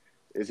 But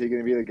is he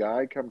going to be the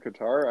guy come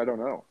Qatar? I don't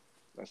know.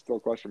 That's still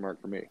a question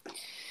mark for me.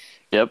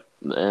 Yep.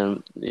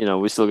 And,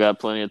 we still got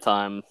plenty of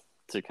time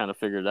to kind of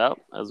figure it out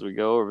as we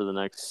go over the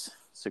next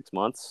 6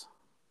 months.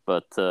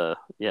 But, I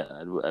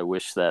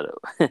wish that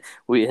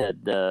we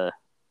had,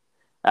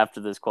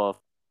 after this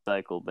qualifying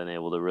cycle, been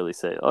able to really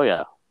say, oh,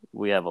 yeah,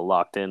 we have a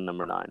locked-in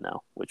number 9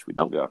 now, which we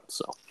don't. Yeah.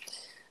 So,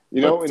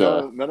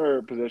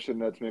 another position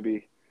that's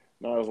maybe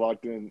not as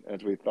locked in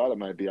as we thought it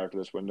might be after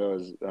this window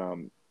is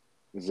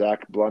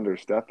Zach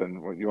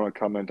Blunder-Steffen. You want to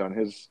comment on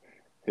his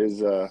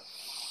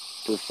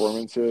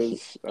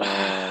performances,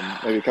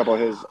 maybe a couple of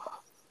his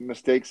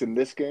mistakes in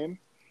this game?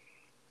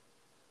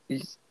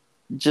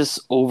 Just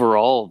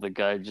overall, the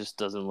guy just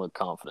doesn't look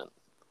confident.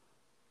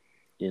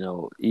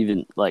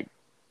 Even like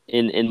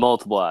in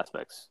multiple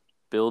aspects.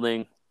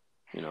 Building,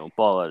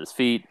 ball at his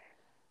feet,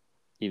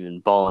 even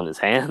ball in his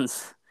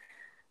hands,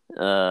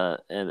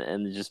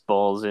 and just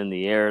balls in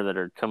the air that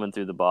are coming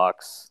through the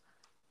box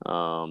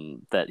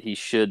that he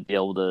should be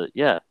able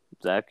to,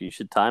 Zach, you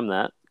should time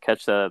that,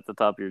 catch that at the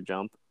top of your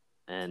jump,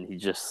 and he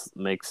just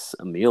makes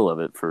a meal of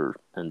it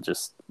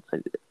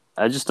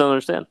I just don't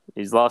understand.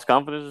 He's lost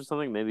confidence or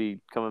something. Maybe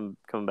coming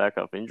back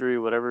off injury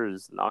or whatever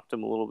has knocked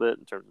him a little bit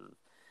in terms of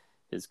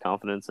his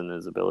confidence and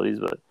his abilities.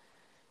 But,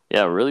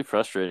 yeah, really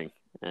frustrating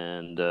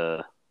and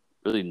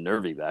really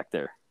nervy back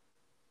there.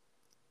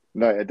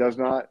 No, it does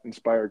not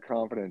inspire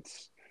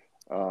confidence.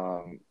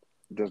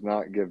 Does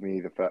not give me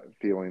the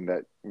feeling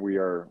that we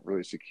are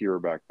really secure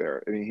back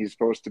there. I mean, he's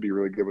supposed to be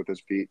really good with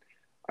his feet.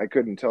 I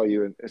couldn't tell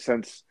you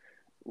since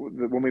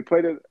when we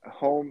played at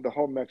home, the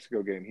home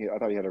Mexico game, I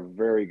thought he had a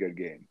very good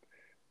game.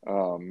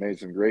 Made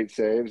some great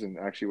saves and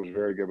actually was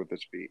very good with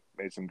his feet.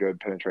 Made some good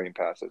penetrating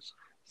passes.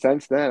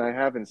 Since then, I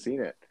haven't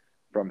seen it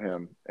from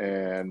him,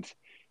 and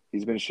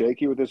he's been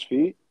shaky with his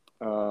feet.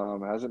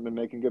 Hasn't been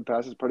making good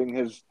passes, putting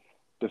his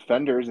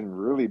defenders in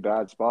really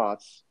bad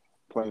spots,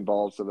 playing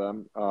balls to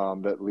them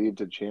that lead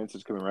to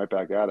chances coming right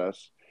back at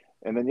us.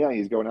 And then,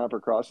 he's going out for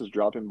crosses,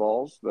 dropping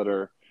balls that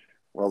are,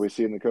 we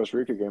see in the Costa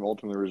Rica game,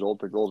 ultimately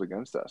result in goals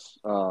against us.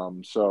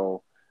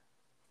 So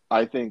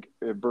I think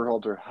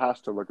Berhalter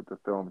has to look at the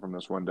film from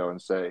this window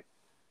and say,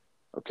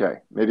 okay,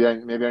 maybe I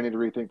need to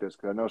rethink this,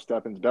 because I know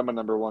Steffen's been my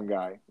number 1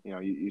 guy.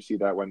 You see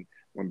that when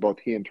both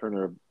he and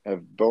Turner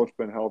have both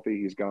been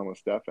healthy, he's gone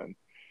with Steffen.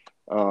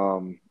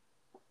 And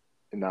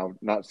now,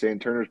 not saying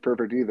Turner's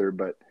perfect either,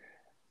 but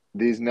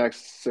these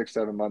next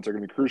 6-7 months are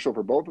going to be crucial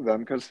for both of them,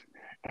 because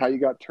how you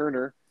got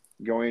Turner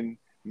going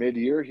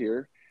mid-year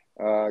here,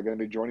 going to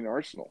be joining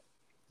Arsenal,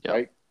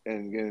 right?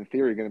 And in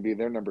theory, going to be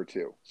their number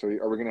 2. So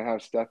are we going to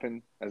have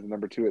Steffen as the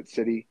number 2 at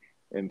City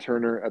and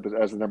Turner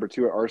as the number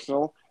 2 at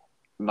Arsenal?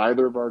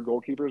 Neither of our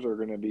goalkeepers are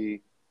going to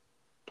be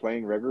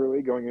playing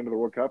regularly going into the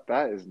World Cup.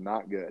 That is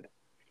not good.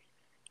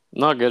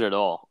 Not good at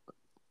all.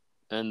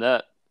 And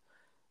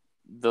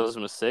those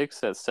mistakes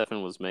that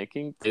Steffen was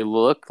making, they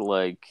look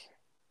like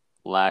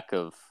lack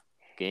of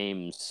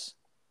games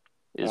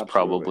is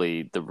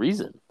probably the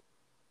reason.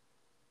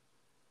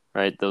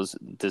 Right? Those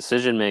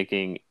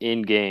decision-making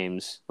in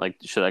games, like,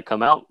 should I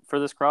come out for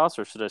this cross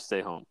or should I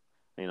stay home?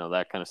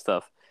 That kind of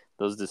stuff.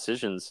 Those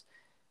decisions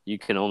you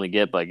can only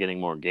get by getting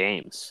more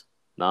games,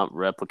 not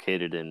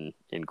replicated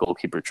in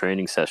goalkeeper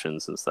training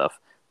sessions and stuff,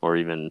 or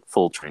even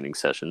full training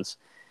sessions.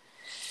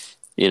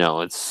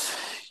 It's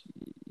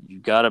you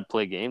got to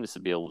play games to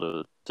be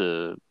able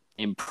to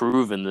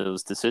improve in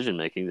those decision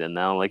makings. And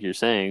now, like you're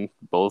saying,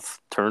 both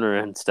Turner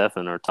and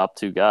Steffen are top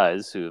 2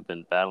 guys who have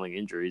been battling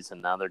injuries,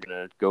 and now they're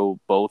going to go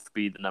both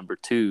be the number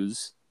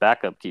 2s,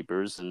 backup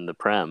keepers in the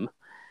Prem.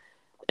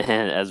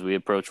 And as we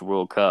approach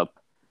World Cup,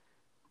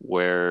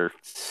 where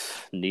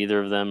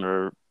neither of them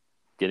are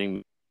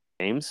getting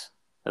games,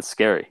 that's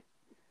scary,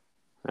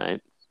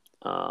 right?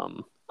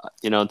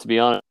 To be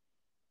honest,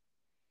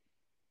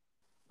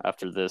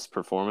 after this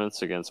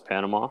performance against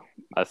Panama,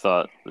 I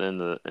thought in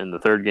the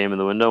third game of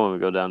the window, when we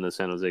go down to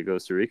San Jose,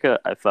 Costa Rica,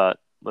 I thought,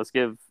 let's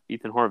give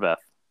Ethan Horvath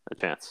a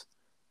chance.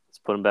 Let's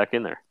put him back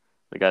in there.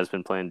 The guy's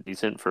been playing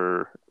decent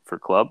for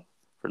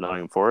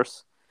Nottingham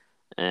Forest,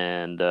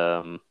 and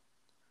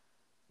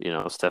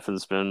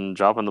Stefan's been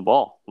dropping the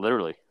ball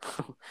literally.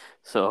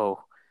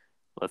 So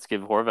let's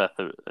give Horvath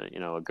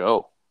a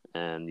go.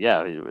 And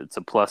yeah, it's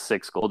a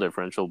 +6 goal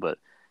differential, but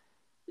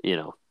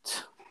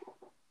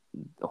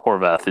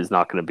Horvath is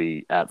not going to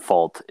be at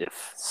fault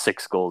if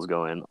 6 goals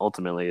go in.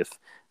 Ultimately,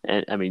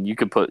 you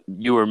could put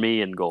you or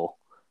me in goal,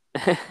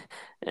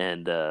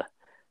 and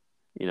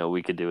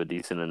we could do a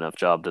decent enough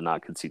job to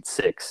not concede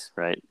 6.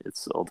 Right?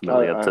 It's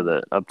ultimately up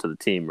to the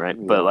team, right?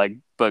 Yeah.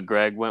 But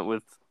Greg went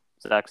with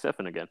Zach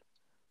Steffen again,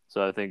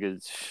 so I think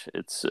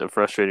it's a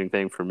frustrating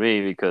thing for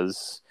me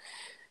because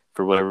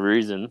for whatever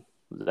reason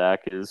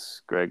Zach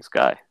is Greg's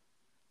guy.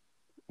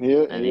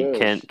 He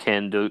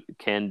can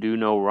do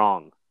no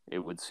wrong, it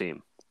would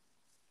seem.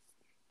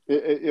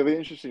 It'll be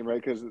interesting,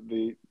 right? Because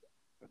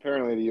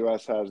apparently the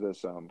U.S. has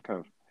this kind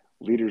of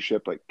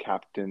leadership, like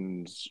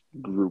captains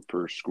group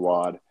or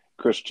squad.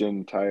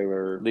 Christian,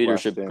 Tyler,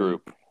 leadership Weston,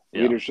 group.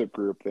 Yeah. Leadership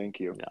group. Thank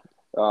you. Yeah.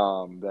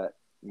 That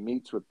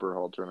meets with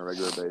Berhalter on a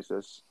regular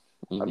basis.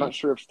 Mm-hmm. I'm not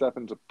sure if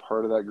Steffen's a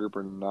part of that group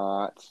or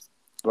not.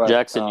 But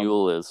Jackson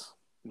Ewell is.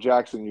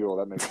 Jackson Ewell,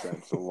 that makes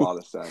sense. A lot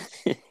of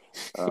sense.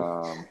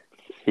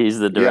 He's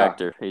the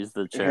director. Yeah. He's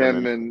the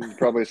chairman. Him and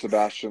probably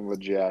Sebastian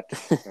Lletget.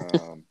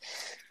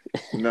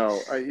 No,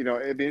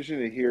 it'd be interesting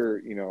to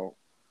hear,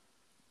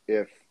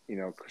 if,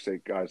 say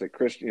guys like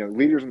Christian,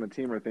 leaders on the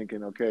team are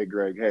thinking, okay,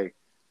 Greg, hey,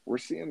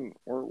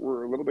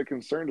 we're a little bit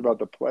concerned about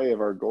the play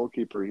of our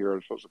goalkeeper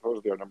here,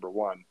 supposedly our number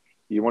one.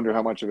 You wonder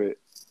how much of a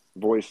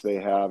voice they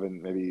have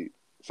and maybe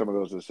some of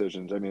those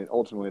decisions. I mean,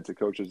 ultimately it's a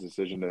coach's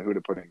decision to who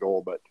to put in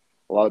goal, but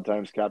a lot of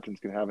times captains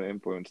can have an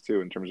influence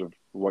too in terms of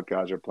what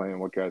guys are playing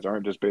and what guys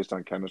aren't, just based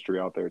on chemistry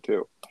out there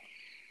too.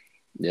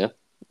 Yeah.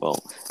 Well,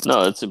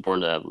 no, it's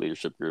important to have a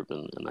leadership group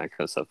and that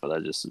kind of stuff, but I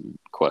just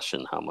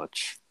question how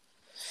much,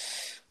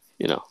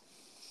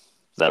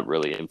 that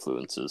really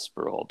influences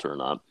Berhalter or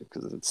not,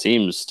 because it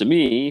seems to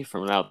me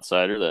from an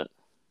outsider that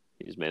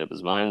he's made up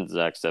his mind.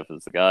 Zach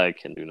Steffen's the guy,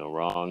 can do no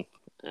wrong,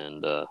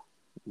 and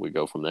we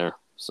go from there.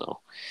 So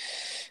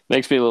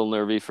makes me a little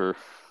nervy for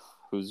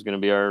who's going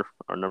to be our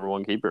number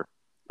one keeper.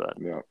 But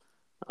yeah.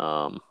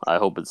 I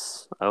hope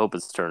it's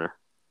Turner.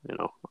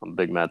 I'm a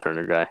big Matt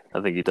Turner guy.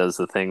 I think he does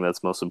the thing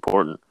that's most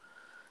important: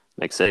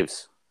 make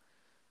saves,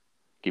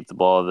 keep the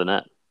ball out of the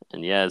net.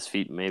 And yeah, his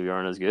feet maybe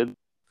aren't as good.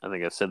 I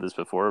think I've said this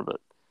before, but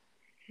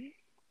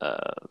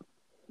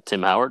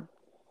Tim Howard,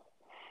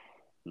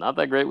 not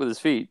that great with his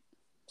feet.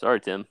 Sorry,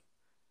 Tim,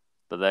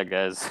 but that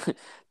guy's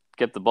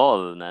kept the ball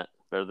out of the net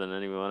better than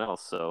anyone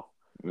else. So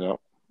yeah,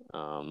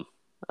 I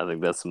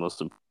think that's the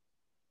most important.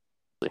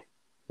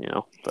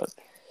 But.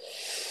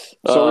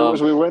 So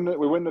we win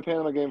the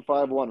Panama game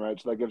 5-1, right?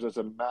 So that gives us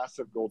a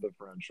massive goal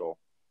differential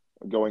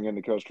going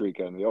into Costa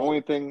Rica. And the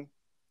only thing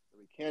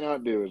we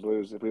cannot do is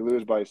lose. If we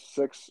lose by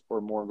 6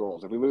 or more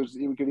goals, if we lose,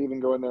 we could even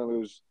go in there and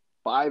lose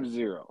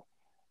 5-0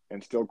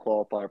 and still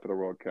qualify for the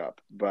World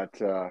Cup.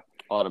 But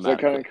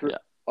automatically,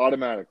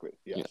 automatically,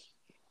 yes. Yeah.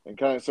 And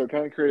kind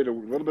of created a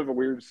little bit of a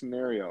weird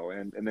scenario.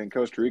 And then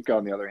Costa Rica,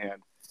 on the other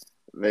hand,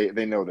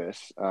 they know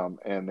this,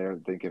 and they're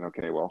thinking,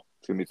 okay, well,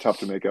 it's going to be tough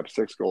to make up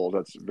 6 goals.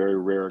 That's very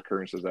rare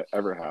occurrences that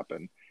ever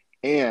happen.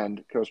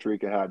 And Costa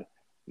Rica had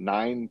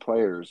 9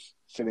 players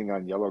sitting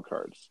on yellow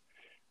cards.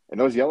 And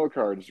those yellow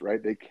cards,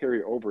 right, they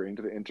carry over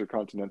into the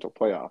Intercontinental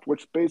Playoff,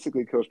 which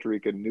basically Costa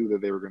Rica knew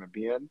that they were going to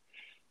be in.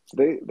 So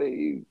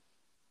they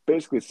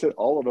basically sit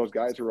all of those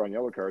guys who were on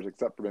yellow cards,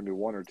 except for maybe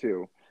 1 or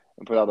 2,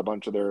 and put out a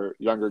bunch of their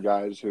younger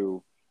guys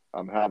who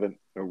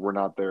were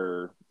not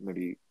their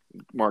maybe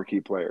marquee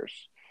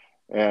players.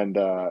 And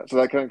so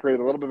that kind of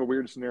created a little bit of a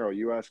weird scenario.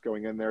 U.S.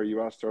 going in there,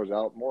 U.S. throws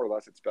out more or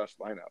less its best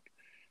lineup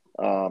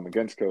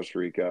against Costa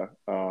Rica,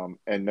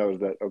 and knows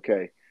that,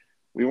 okay,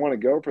 we want to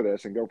go for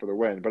this and go for the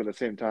win, but at the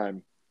same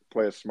time,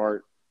 play a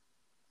smart,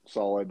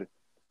 solid,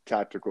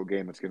 tactical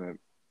game that's going to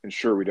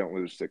ensure we don't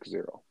lose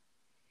 6-0.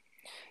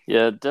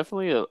 Yeah,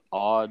 definitely an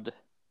odd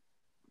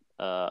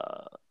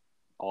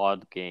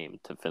game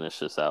to finish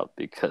this out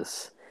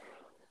because,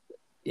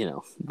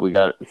 if we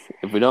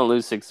don't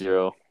lose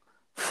 6-0,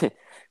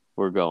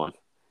 we're going.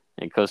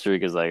 And Costa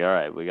Rica's like, all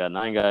right, we got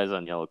 9 guys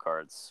on yellow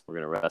cards. We're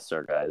going to rest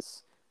our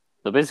guys.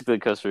 So basically,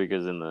 Costa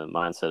Rica's in the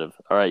mindset of,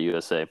 all right,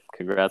 USA,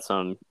 congrats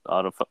on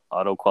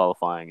auto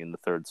qualifying in the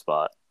 3rd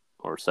spot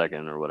or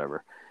 2nd or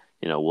whatever.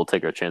 We'll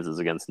take our chances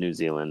against New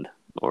Zealand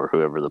or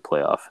whoever the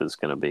playoff is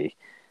going to be.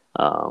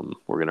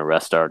 We're going to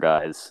rest our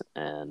guys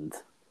and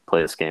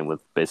play this game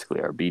with basically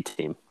our B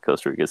team,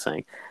 Costa Rica's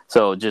saying.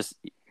 So just,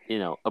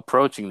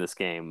 approaching this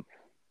game,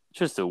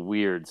 just a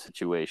weird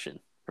situation,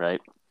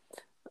 right?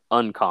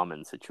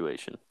 Uncommon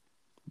situation.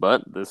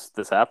 But this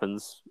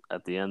happens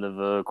at the end of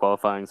a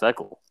qualifying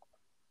cycle.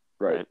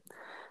 Right.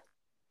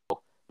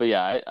 But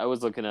yeah, I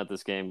was looking at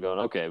this game going,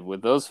 okay,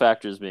 with those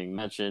factors being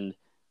mentioned,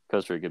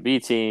 Costa Rica B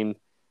team,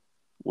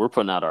 we're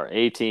putting out our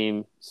A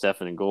team,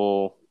 Steffen in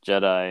goal,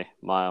 Jedi,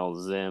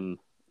 Miles, Zim,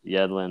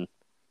 Yedlin,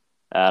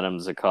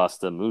 Adams,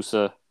 Acosta,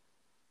 Musa,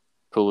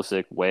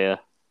 Pulisic, Weah,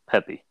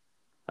 Pepe.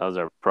 That was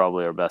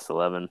probably our best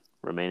 11.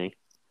 remaining.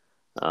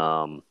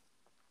 I'm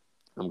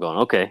going,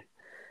 okay,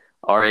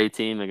 our A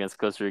team against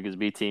Costa Rica's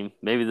B team.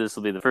 Maybe this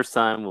will be the first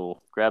time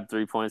we'll grab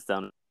 3 points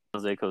down in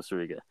Jose, Costa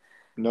Rica.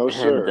 No, And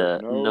sir.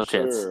 No, no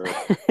chance. sir.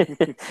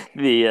 The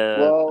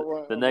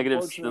negatives, the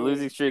Unfortunately,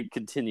 losing streak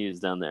continues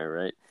down there,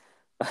 right?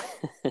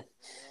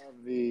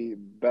 have the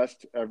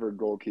best ever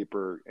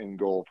goalkeeper in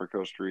goal for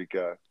Costa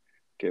Rica,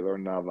 Keylor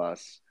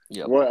Navas.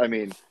 Yep. What I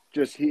mean,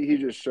 just he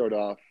just showed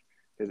off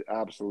his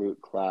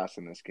absolute class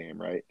in this game,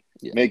 right?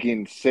 Yeah.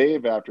 Making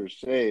save after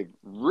save,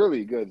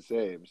 really good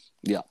saves.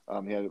 Yeah.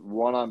 He had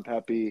one on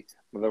Pepe,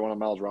 another one on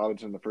Miles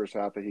Robinson in the first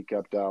half that he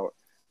kept out.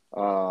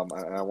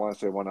 I want to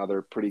say one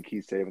other pretty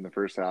key save in the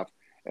first half.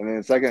 And then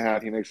in the second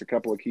half, he makes a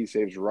couple of key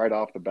saves right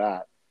off the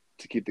bat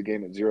to keep the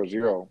game at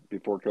 0-0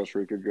 before Costa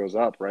Rica goes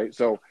up, right?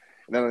 So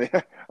then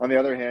on the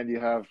other hand,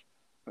 you have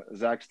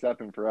Zach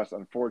Steffen for us,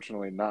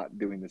 unfortunately, not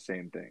doing the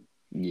same thing.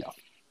 Yeah.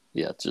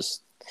 Yeah.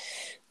 Just,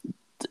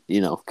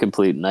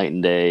 complete night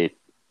and day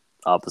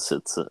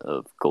opposites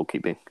of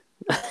goalkeeping,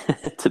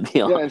 to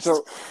be honest.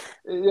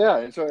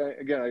 And so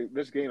again,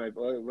 this game, I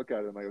look at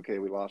it and I'm like, okay,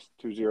 we lost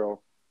 2-0,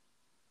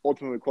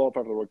 ultimately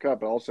qualified for the World Cup,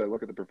 but also I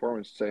look at the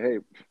performance and say, hey,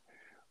 it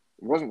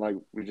wasn't like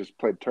we just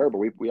played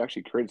terrible. We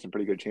actually created some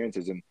pretty good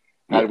chances, and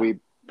had we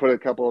put a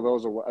couple of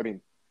those away, I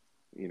mean,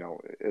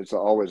 it's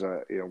always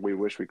we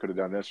wish we could have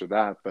done this or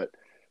that, but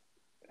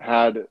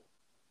had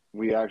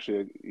we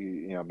actually,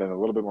 been a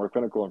little bit more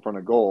clinical in front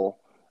of goal,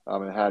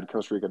 and had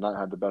Costa Rica not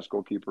had the best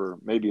goalkeeper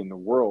maybe in the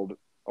world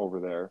over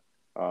there,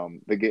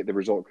 the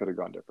result could have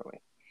gone differently.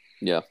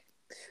 Yeah.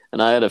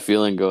 And I had a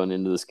feeling going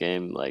into this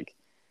game, like,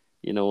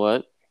 you know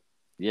what?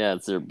 Yeah,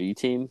 it's their B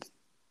team,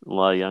 a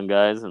lot of young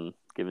guys and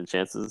given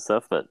chances and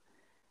stuff, but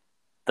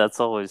that's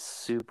always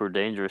super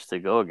dangerous to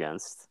go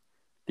against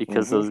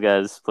because those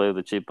guys play with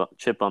a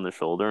chip on their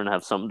shoulder and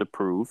have something to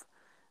prove,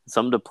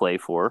 something to play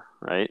for,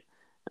 right?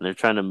 And they're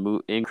trying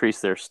to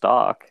increase their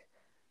stock,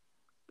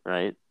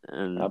 right?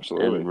 And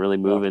Absolutely. And really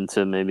move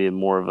into maybe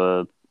more of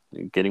a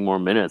getting more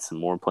minutes and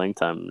more playing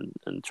time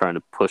and trying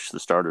to push the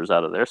starters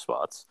out of their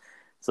spots.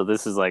 So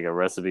this is like a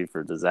recipe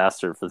for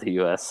disaster for the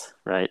U.S.,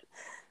 right?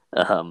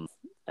 And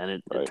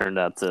it turned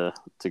out to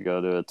go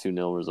to a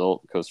 2-0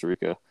 result, Costa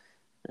Rica.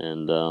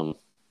 And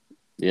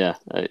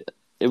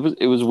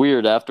it was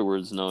weird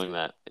afterwards knowing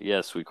that,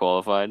 yes, we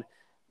qualified,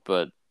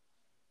 but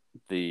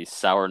the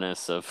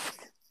sourness of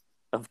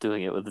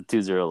doing it with a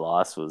 2-0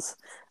 loss was,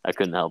 I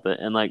couldn't help it.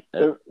 And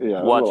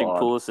watching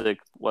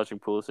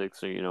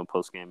Pulisic's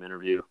post game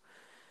interview,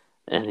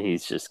 and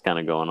he's just kind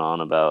of going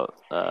on about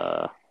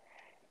I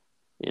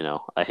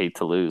hate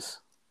to lose,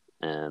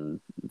 and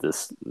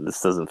this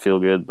doesn't feel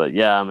good. But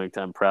yeah,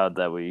 I'm proud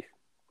that we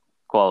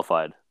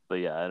qualified. But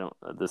yeah,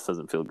 this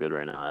doesn't feel good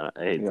right now.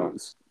 I hate to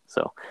lose.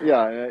 So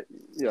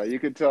you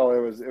could tell it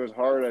was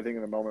hard, I think,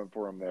 in the moment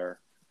for him there.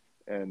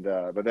 And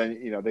but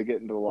then they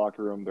get into the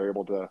locker room, they're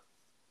able to.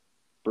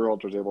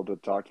 Berhalter's able to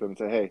talk to them and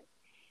say, hey,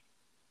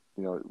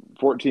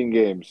 14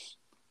 games,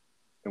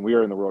 and we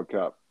are in the World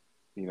Cup.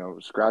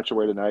 Scratch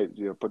away tonight.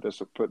 Put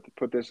this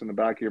in the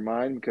back of your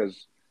mind,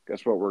 because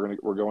guess what?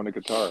 We're going to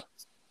Qatar,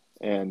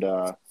 and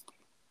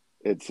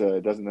it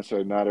doesn't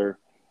necessarily matter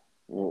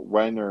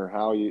when or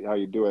how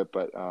you do it,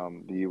 but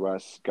the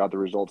U.S. got the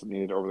results it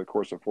needed over the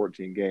course of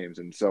 14 games,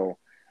 and so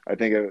I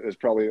think it was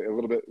probably a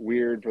little bit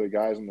weird for the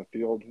guys on the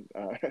field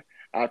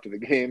after the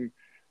game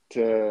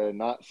to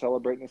not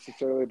celebrate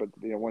necessarily, but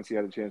once you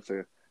had a chance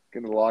to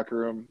get in the locker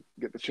room,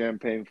 get the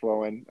champagne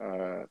flowing,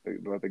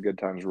 let the good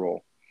times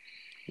roll.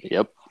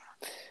 Yep.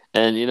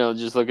 And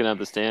just looking at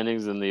the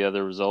standings and the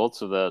other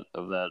results of that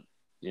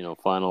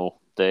final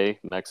day,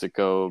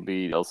 Mexico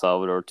beat El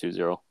Salvador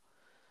 2-0.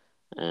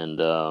 And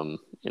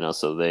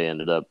so they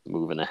ended up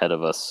moving ahead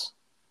of us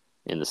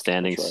in the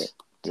standings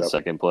to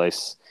second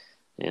place.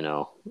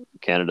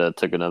 Canada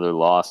took another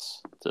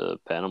loss to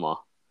Panama,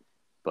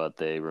 but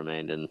they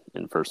remained in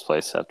first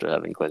place after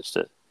having clinched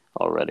it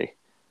already.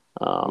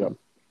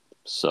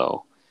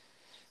 So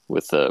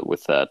with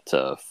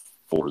that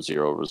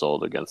 4-0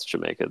 result against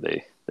Jamaica,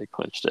 they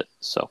clinched it.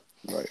 So,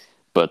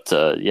 but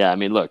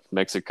look,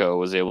 Mexico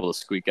was able to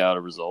squeak out a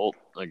result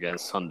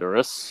against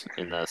Honduras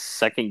in the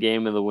second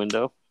game of the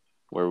window,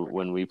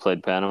 when we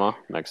played Panama.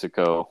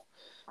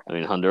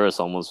 Honduras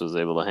almost was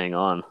able to hang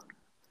on.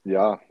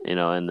 Yeah.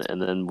 And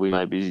then we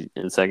might be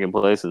in second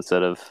place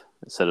instead of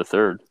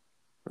third.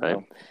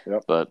 Right.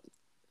 Yep. But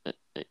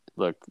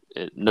look,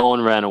 no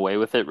one ran away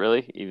with it,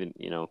 really. Even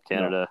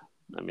Canada.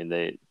 No.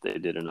 They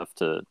did enough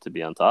to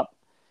be on top.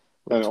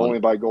 And only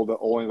by goal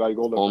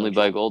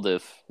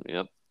diff.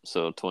 Yep.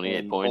 So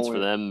 28 points for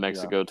them.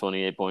 Mexico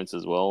 28 points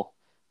as well,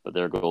 but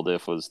their goal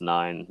diff was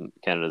 9.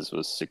 Canada's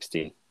was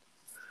 16.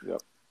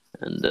 Yep.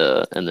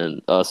 And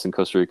then us and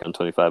Costa Rica on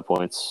 25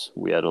 points.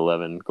 We had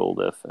 11 goal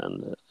diff,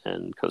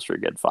 and Costa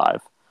Rica had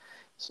 5.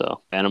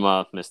 So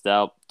Panama missed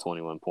out,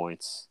 21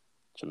 points.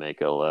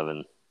 Jamaica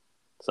 11,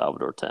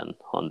 Salvador 10,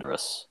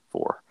 Honduras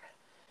 4.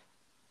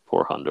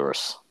 Poor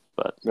Honduras,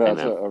 but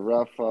it's a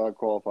rough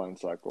qualifying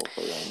cycle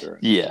for the Honduras.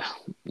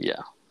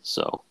 Yeah.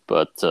 So,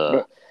 but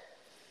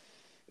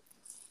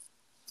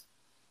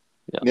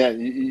Yeah. Yeah,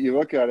 you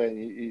look at it and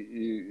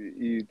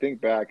you think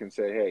back and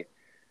say, hey,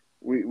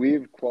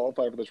 we've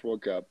qualified for this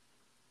World Cup.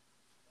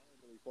 Not only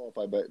did we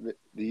qualify, but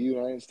the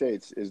United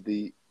States is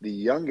the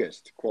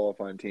youngest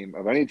qualifying team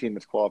of any team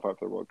that's qualified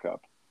for the World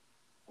Cup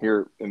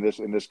here in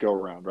this go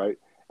around, right?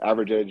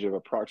 Average age of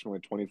approximately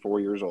 24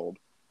 years old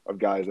of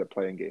guys that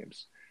play in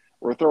games.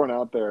 We're throwing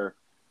out there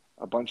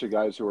a bunch of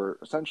guys who are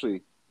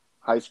essentially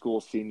high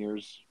school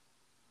seniors,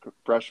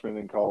 freshmen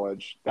in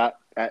college, that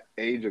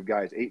age of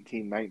guys,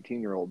 18,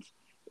 19 year olds,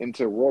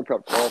 into World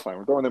Cup qualifying.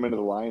 We're throwing them into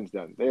the Lions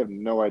Den. They have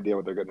no idea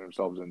what they're getting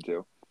themselves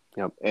into.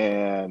 Yep.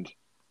 And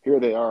here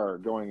they are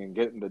going and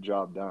getting the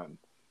job done.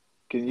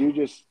 Can you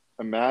just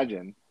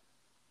imagine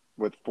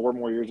with 4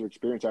 more years of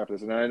experience after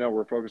this? And I know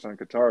we're focused on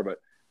Qatar, but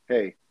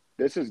hey,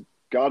 this has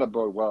got to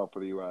bode well for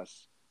the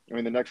U.S. I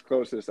mean, the next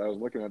closest, I was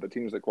looking at the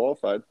teams that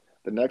qualified,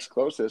 the next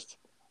closest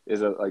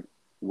is like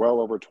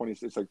well over 20,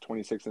 it's like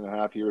 26 and a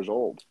half years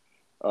old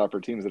for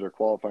teams that are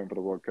qualifying for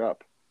the World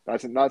Cup.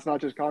 That's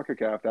not just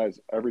CONCACAF. That is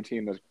every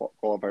team that's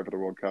qualified for the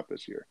World Cup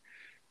this year.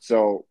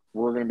 So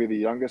we're going to be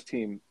the youngest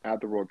team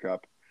at the World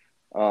Cup.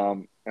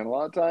 And a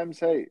lot of times,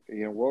 hey,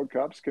 World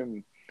Cups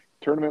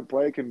tournament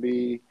play can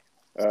be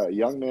a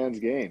young man's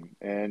game,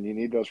 and you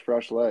need those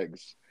fresh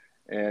legs.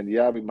 And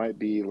yeah, we might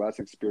be less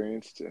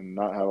experienced and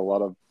not have a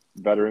lot of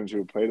veterans who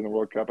have played in the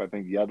World Cup. I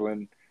think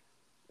Yedlin,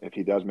 if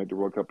he does make the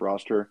World Cup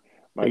roster,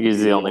 I think might he's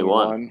be the the only only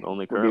one, one.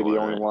 only Would be current the one,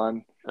 only right?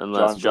 one.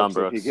 Unless John John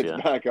Brooks, if he Brooks,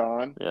 gets yeah. back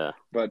on. Yeah.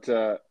 But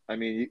I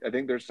mean, I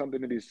think there's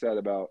something to be said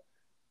about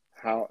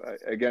how.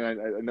 Again,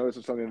 I know this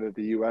is something that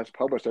the U.S.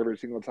 published every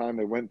single time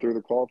they went through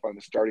the qualifying,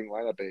 the starting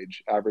lineup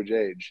average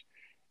age,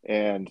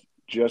 and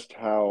just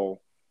how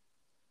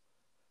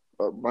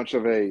much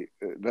of a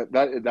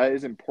that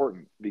is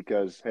important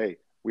because hey,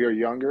 we are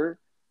younger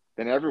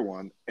than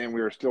everyone, and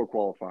we are still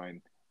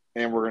qualifying,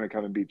 and we're going to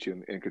come and beat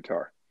you in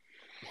Qatar.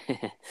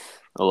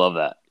 I love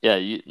that. Yeah,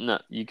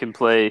 you can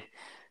play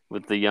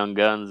with the young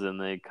guns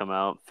and they come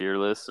out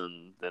fearless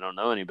and they don't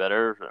know any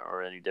better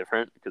or any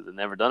different because they've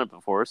never done it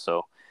before.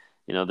 So,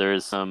 there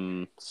is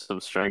some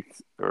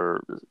strength,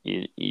 or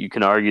you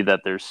can argue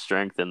that there's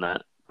strength in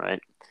that,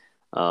 right?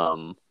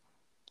 Um,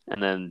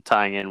 and then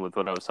tying in with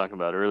what I was talking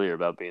about earlier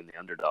about being the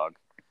underdog,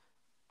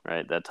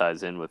 right? That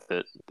ties in with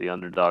it. The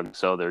underdog,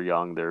 so they're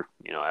young, they're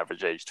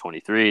average age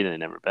 23, they've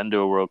never been to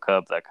a World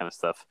Cup, that kind of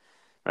stuff,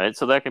 right?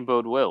 So that can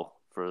bode well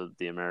for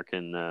the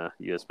American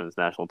U.S. men's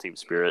national team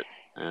spirit,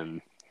 and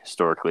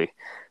historically,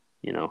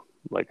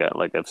 like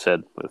I've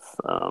said with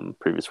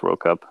previous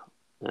World Cup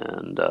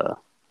and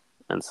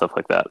stuff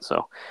like that.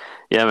 So,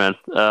 yeah, man.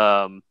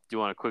 Do you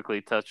want to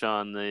quickly touch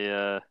on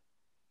the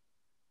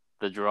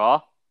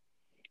draw?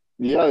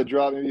 Yeah, the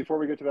draw. Maybe before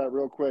we get to that,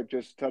 real quick,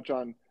 just touch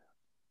on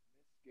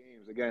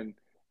games again.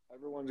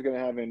 Everyone's going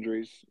to have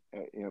injuries.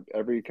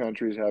 Every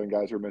country is having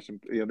guys who are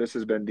missing. This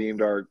has been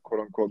deemed our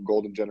quote unquote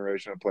golden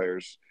generation of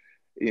players.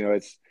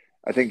 It's.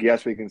 I think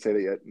yes, we can say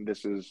that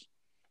this is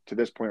to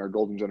this point our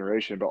golden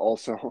generation, but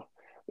also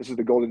this is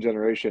the golden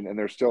generation, and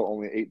they're still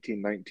only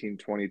 18, 19,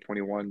 20,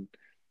 21,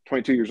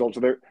 22 years old.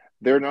 So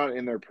they're not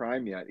in their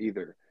prime yet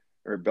either.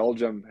 Or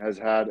Belgium has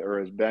had or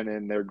has been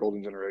in their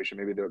golden generation.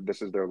 Maybe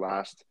this is their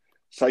last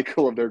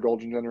cycle of their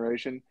golden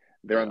generation.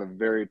 They're on the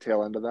very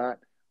tail end of that.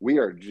 We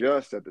are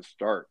just at the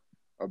start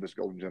of this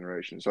golden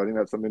generation. So I think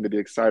that's something to be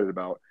excited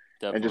about.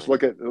 And just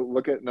Definitely.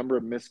 look at number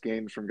of missed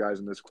games from guys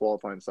in this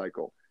qualifying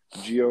cycle.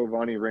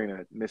 Giovanni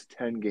Reyna missed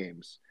 10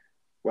 games.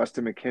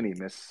 Weston McKennie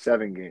missed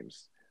 7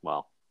 games.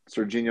 Wow.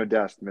 Serginho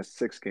Dest missed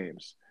 6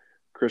 games.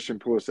 Christian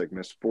Pulisic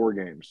missed 4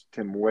 games.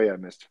 Tim Weah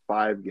missed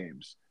 5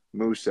 games.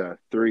 Musa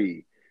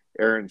 3.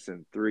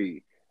 Aronson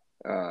 3.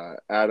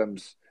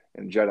 Adams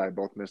and Jedi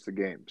both missed a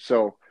game.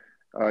 So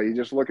you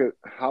just look at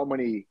how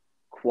many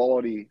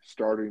quality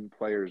starting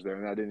players there,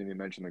 and I didn't even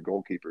mention the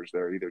goalkeepers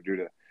there either, due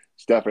to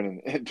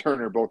Stefan and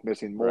Turner both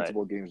missing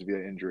multiple games via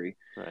injury.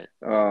 Right.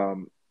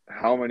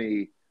 How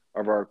many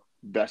of our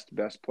best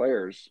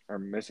players are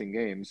missing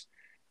games?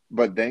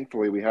 But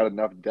thankfully, we had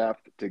enough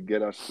depth to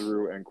get us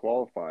through and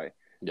qualify.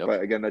 Yep.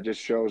 But again, that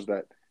just shows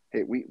that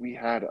hey, we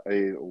had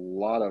a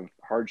lot of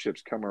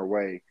hardships come our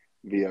way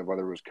via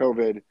whether it was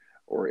COVID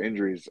or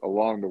injuries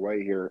along the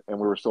way here, and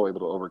we were still able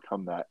to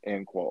overcome that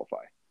and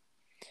qualify.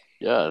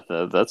 Yeah,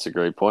 that's a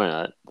great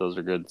point. Those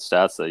are good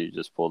stats that you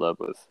just pulled up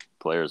with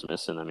players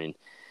missing. I mean,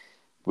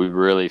 we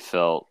really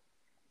felt.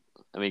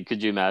 I mean,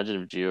 could you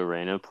imagine if Gio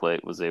Reyna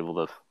was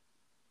able to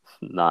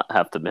not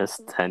have to miss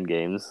 10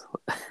 games?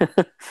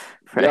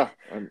 Right? Yeah,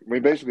 and we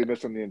basically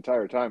missed him the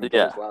entire time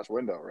until this last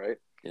window, right?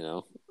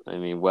 I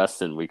mean,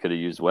 Weston, we could have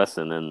used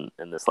Weston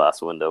in this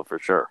last window for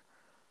sure.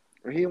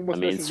 He almost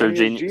missed as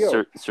many as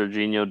Gio.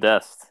 Serginho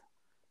Dest.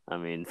 I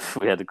mean,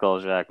 we had to call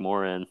Jacques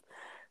Moore in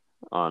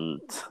on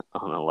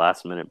a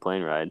last minute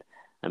plane ride.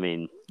 I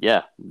mean,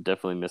 yeah,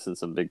 definitely missing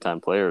some big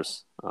time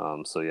players.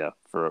 So yeah,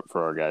 for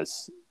our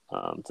guys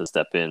to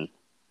step in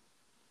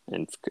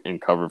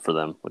and cover for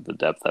them with the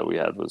depth that we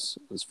had was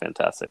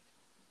fantastic.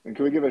 And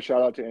can we give a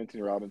shout out to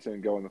Anthony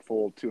Robinson going the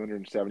full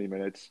 270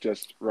 minutes,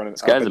 just running?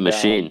 This guy's a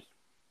machine.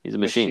 He's a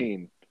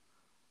machine.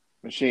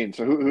 Machine.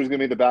 So who's going to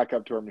be the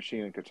backup to our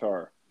Machine in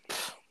Qatar?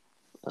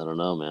 I don't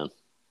know, man.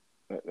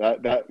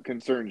 That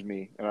concerns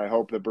me, and I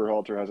hope that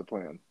Berhalter has a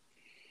plan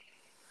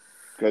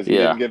because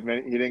Yeah, he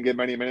didn't give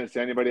many minutes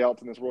to anybody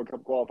else in this World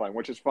Cup qualifying,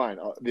 which is fine.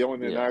 The only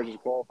thing that yeah, matters is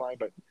qualifying.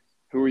 But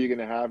who are you going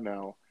to have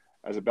now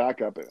as a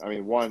backup? I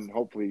mean, one,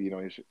 hopefully,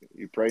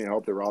 you pray and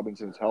hope that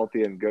Robinson's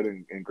healthy and good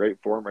and in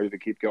great form, ready to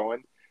keep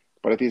going.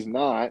 But if he's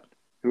not,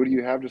 who do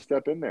you have to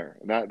step in there?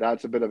 And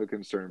that's a bit of a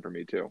concern for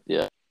me too.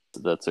 yeah.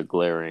 That's a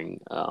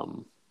glaring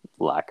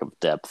lack of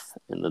depth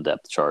in the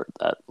depth chart.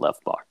 That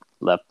left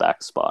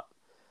back spot.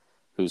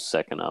 Who's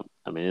second up?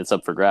 I mean, it's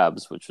up for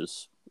grabs, which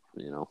is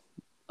an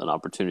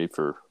opportunity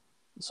for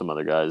some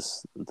other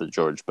guys. The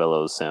George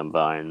Bellows, Sam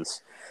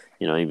Vines,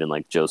 even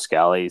like Joe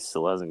Scally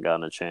still hasn't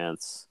gotten a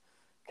chance.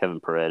 Kevin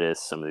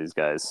Paredes, some of these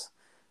guys,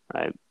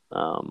 right?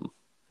 I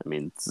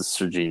mean,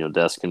 Serginho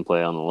Dest can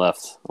play on the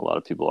left. A lot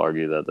of people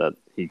argue that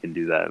he can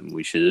do that, and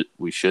we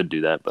should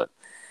do that. But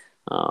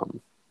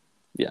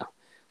yeah,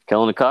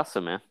 Kellen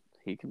Acosta, man,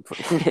 he can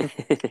play.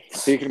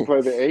 He can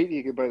play the 8.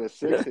 He can play the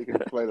 6. He can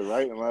play the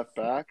right and left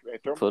back. They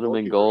throw him Put him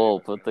in goalkeeper again. goal.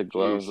 Put the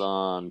gloves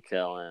on,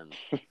 Kellen.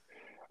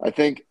 I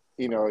think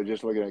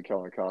just looking at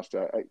Kellen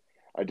Acosta,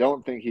 I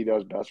don't think he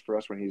does best for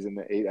us when he's in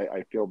the 8.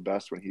 I feel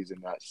best when he's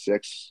in that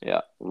 6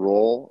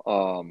 role.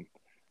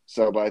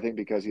 But I think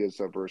because he is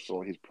so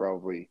versatile, he's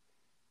probably,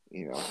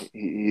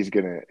 he's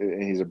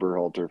a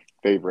Berhalter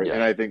favorite,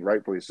 and I think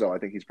rightfully so. I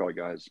think he's probably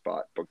got his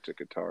spot booked to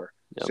Qatar,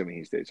 assuming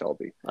he stays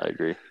healthy. I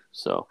agree.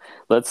 So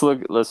let's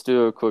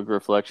do a quick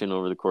reflection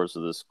over the course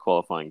of this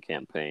qualifying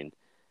campaign.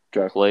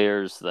 Okay.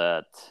 Players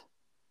that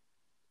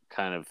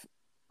kind of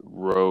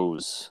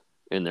rose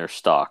in their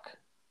stock,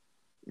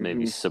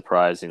 maybe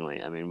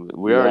surprisingly. I mean,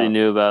 we already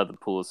knew about the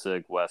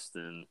Pulisic,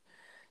 Weston,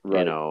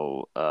 right.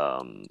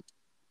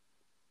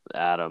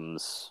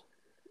 Adams,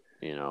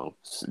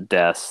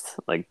 Dest.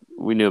 Like,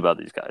 we knew about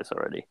these guys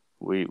already.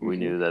 We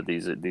knew that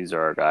these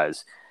are our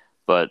guys.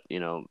 But,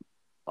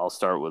 I'll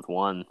start with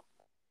one.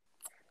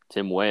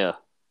 Tim Weah.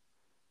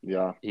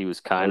 Yeah. He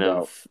was kind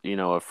of,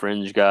 a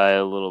fringe guy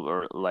a little,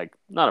 or like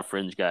not a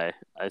fringe guy,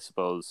 I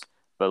suppose,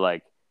 but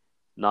like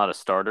not a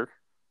starter.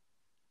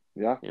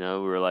 Yeah. We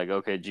were like,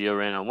 okay, Gio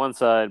Reyna on one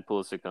side,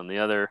 Pulisic on the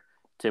other.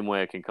 Tim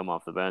Weah can come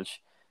off the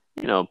bench.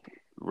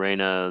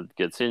 Reyna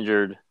gets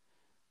injured.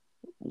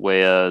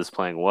 Weah is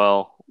playing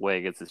well.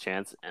 Weah gets a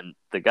chance, and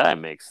the guy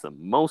makes the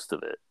most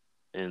of it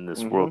in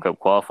this World Cup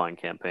qualifying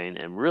campaign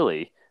and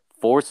really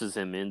forces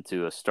him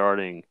into a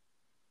starting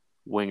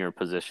winger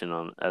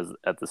position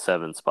at the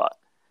 7 spot.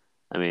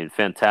 I mean,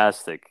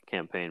 fantastic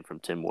campaign from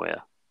Tim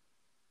Weah.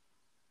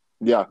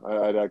 Yeah,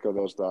 I'd echo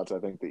those thoughts. I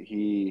think that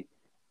he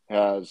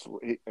has,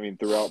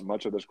 throughout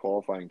much of this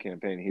qualifying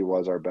campaign, he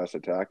was our best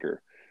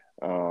attacker.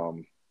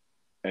 And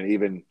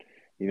even,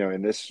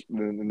 in this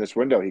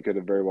window, he could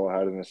have very well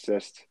had an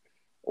assist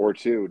or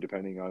two,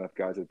 depending on if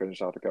guys had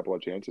finished off a couple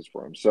of chances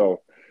for him.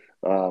 So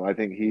I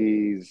think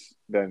he's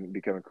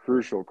become a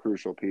crucial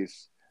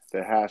piece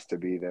that has to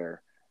be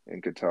there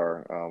in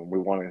Qatar. We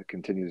want to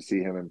continue to see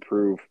him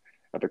improve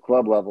at the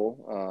club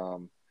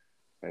level.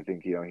 I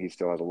think he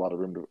still has a lot of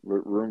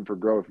room for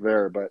growth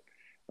there, but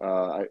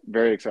I'm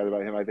very excited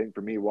about him. I think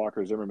for me,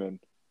 Walker Zimmerman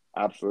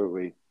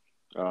absolutely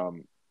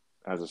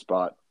has a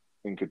spot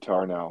in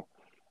Qatar now.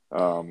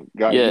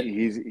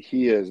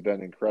 He has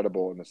been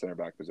incredible in the center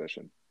back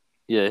position.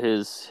 Yeah,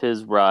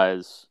 his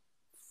rise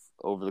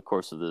over the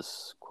course of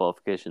this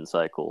qualification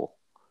cycle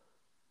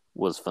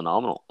was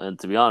phenomenal, and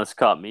to be honest,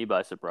 caught me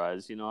by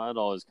surprise. I'd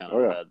always kind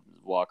of had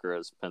Walker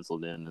as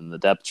penciled in the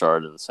depth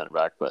chart in the center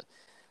back, but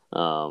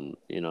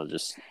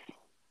just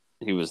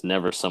he was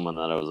never someone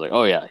that I was like,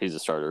 oh yeah, he's a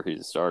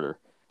starter.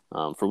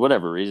 For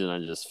whatever reason, I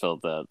just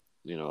felt that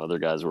other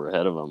guys were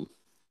ahead of him,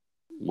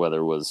 whether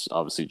it was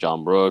obviously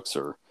John Brooks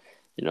or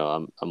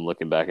I'm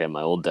looking back at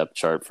my old depth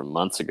chart from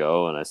months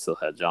ago, and I still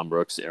had John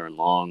Brooks, Aaron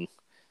Long,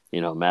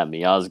 Matt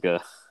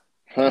Miazga,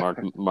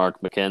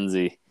 Mark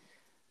McKenzie.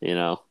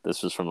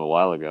 This was from a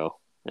while ago.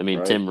 I mean,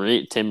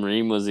 right. Tim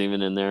Ream was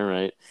even in there,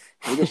 right?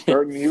 He was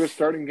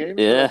starting games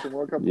for us in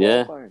World Cup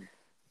qualifying.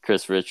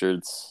 Chris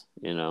Richards,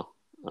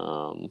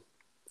 But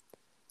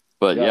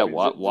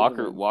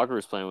Walker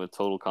was playing with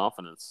total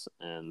confidence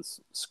and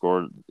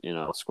scored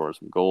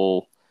some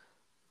goal.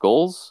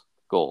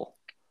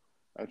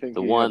 I think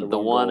the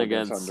one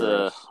against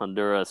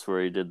Honduras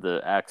where he did the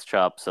axe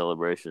chop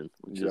celebration,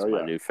 which is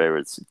my new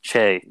favorite.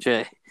 Che.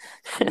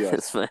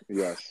 Yes. my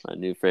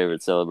new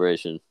favorite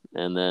celebration.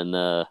 And then,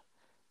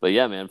 but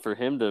yeah, man, for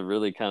him to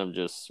really kind of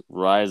just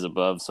rise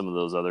above some of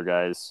those other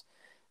guys,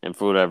 and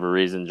for whatever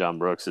reason, John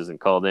Brooks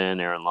isn't called in.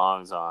 Aaron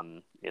Long's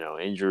on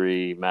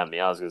injury. Matt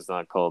Miazga's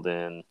not called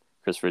in.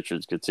 Chris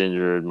Richards gets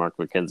injured. Mark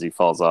McKenzie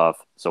falls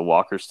off. So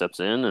Walker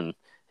steps in, and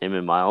him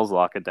and Miles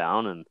lock it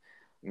down. And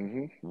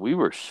we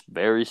were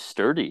very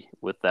sturdy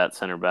with that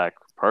center back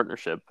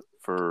partnership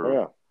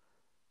for,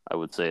 I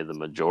would say, the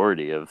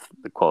majority of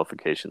the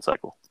qualification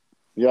cycle.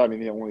 Yeah,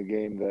 the only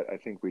game that I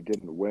think we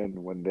didn't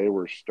win when they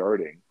were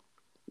starting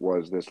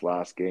was this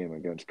last game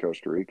against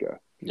Costa Rica.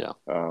 Yeah.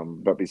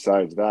 But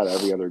besides that,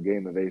 every other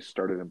game that they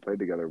started and played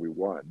together, we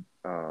won.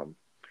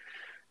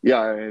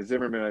 Yeah,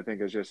 Zimmerman, I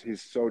think,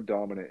 he's so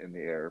dominant in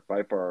the air,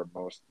 by far our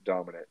most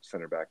dominant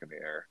center back in the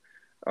air.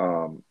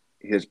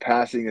 His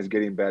passing is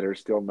getting better,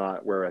 still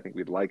not where I think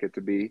we'd like it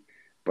to be,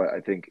 but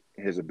I think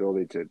his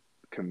ability to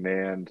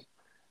command,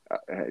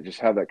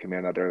 just have that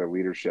command out there, the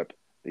leadership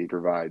that he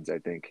provides, I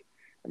think.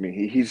 I mean,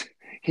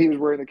 he was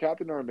wearing the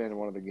captain armband in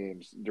one of the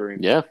games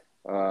during, Yeah.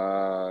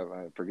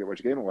 I forget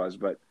which game it was,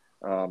 but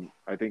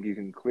I think you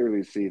can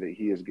clearly see that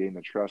he has gained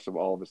the trust of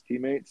all of his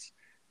teammates,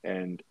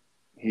 and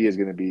he is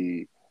going to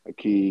be a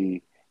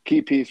key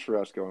piece for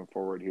us going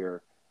forward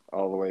here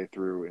all the way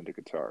through into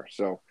Qatar.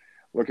 So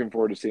looking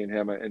forward to seeing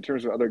him. In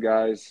terms of other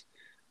guys,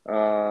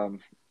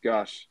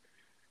 gosh,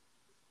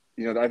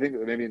 I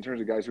think maybe in terms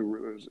of guys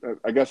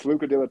I guess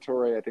Luca De La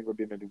Torre, I think would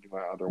be maybe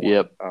my other one.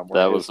 Yep. Where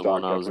That his was the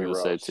one stock I was going to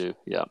definitely say rose. too.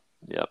 Yep.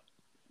 Yep.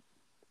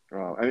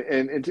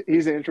 And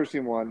he's an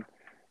interesting one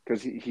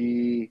because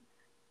he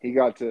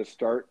got to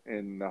start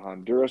in the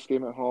Honduras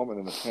game at home and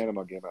then the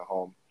Panama game at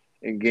home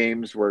in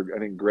games where I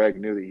think Greg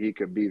knew that he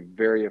could be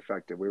very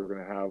effective. We were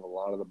going to have a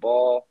lot of the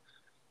ball,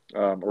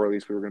 or at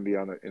least we were going to be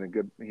in a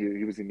good.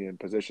 He was going to be in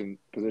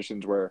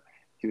positions where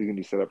he was going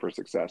to be set up for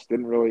success.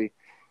 Didn't really.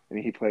 I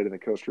mean, he played in the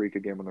Costa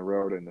Rica game on the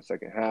road in the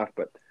second half,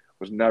 but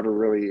was never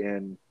really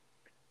in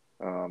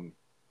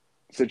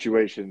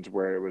situations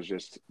where it was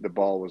just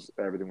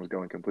everything was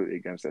going completely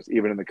against us.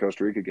 Even in the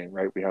Costa Rica game,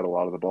 right? We had a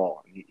lot of the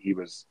ball. And he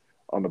was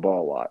on the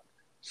ball a lot.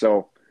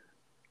 So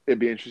it'd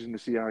be interesting to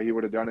see how he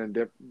would have done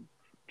in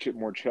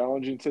more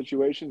challenging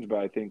situations. But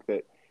I think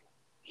that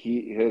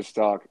his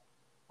stock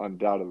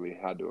undoubtedly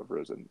had to have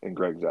risen in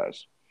Greg's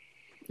eyes.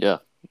 Yeah.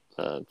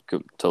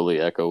 Could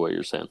totally echo what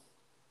you're saying.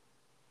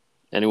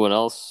 Anyone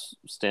else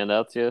stand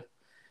out to you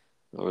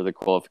over the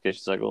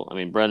qualification cycle? I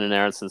mean, Brenden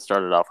Aaronson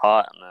started off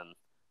hot and then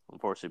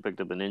unfortunately picked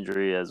up an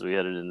injury as we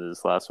headed into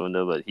this last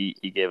window, but he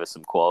gave us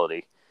some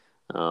quality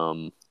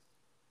in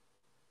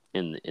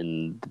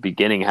the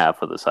beginning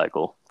half of the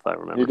cycle, if I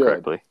remember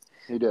correctly.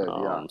 He did,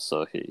 yeah.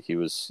 So he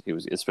was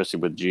especially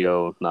with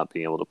Gio not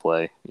being able to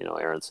play.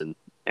 Aaronson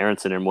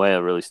and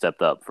Weah really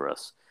stepped up for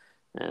us,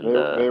 and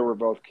they were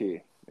both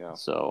key. Yeah.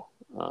 So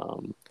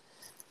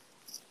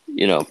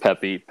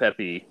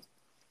Pepe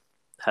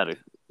had a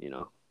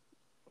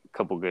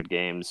couple good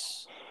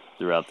games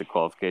throughout the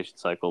qualification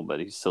cycle, but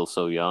he's still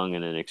so young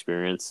and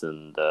inexperienced,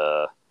 and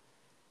a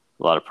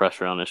lot of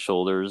pressure on his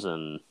shoulders,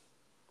 and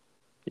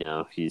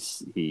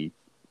he's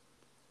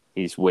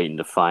waiting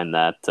to find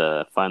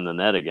the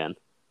net again.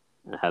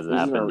 It hasn't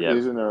happened yet.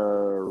 He's in a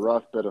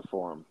rough bit of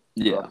form.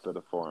 Yeah. Rough bit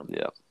of form.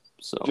 Yeah.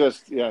 So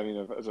I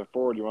mean, as a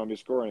forward, you want to be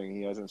scoring.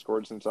 He hasn't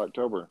scored since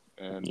October,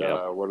 and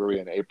what are we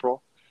in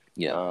April?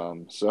 Yeah.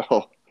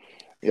 So.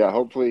 Yeah,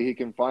 hopefully he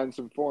can find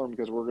some form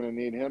because we're going to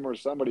need him or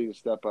somebody to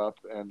step up.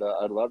 And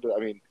I'd love to. I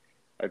mean,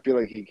 I feel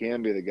like he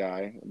can be the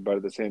guy, but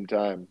at the same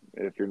time,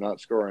 if you're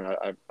not scoring,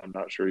 I'm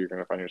not sure you're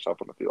going to find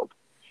yourself on the field.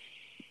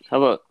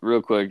 How about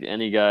real quick,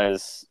 any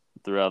guys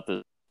throughout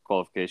the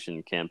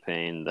qualification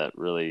campaign that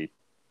really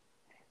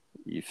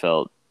you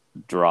felt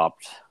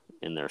dropped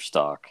in their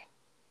stock?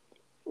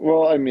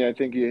 Well, I mean, I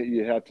think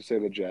you have to say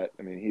Lletget.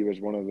 I mean, he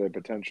was one of the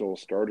potential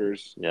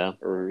starters. Yeah.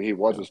 Or he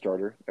was a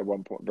starter at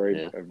one point,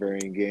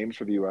 varying games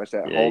for the U.S.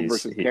 at home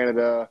versus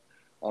Canada,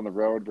 on the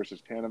road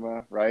versus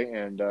Panama, right?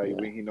 And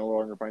he no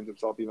longer finds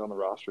himself even on the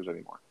rosters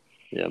anymore.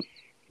 Yeah,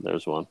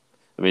 there's one.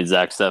 I mean,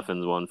 Zach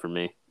Steffen's one for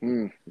me.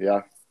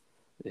 Yeah.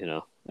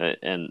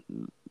 And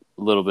a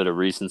little bit of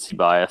recency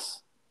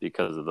bias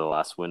because of the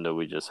last window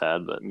we just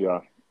had, but yeah.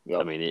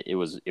 I mean, it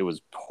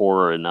was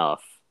poor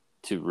enough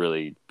to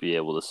really be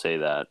able to say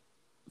that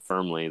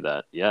firmly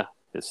that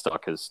his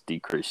stock has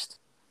decreased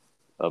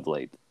of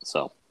late.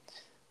 So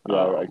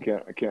I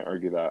can't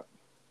argue that.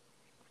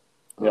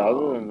 Yeah,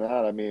 other than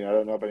that, I mean, I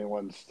don't know if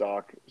anyone's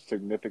stock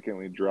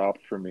significantly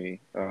dropped for me.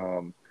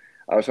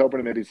 I was hoping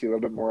to maybe see a little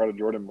bit more out of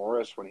Jordan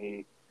Morris when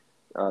he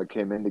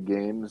came into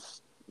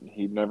games.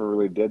 He never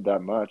really did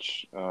that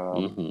much.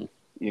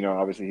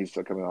 Obviously he's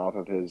still coming off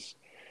of his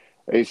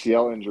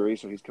ACL injury,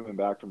 so he's coming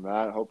back from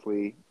that.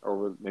 Hopefully,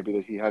 or maybe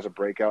that he has a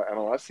breakout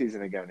MLS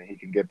season again and he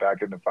can get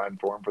back into fine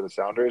form for the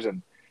Sounders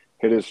and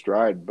hit his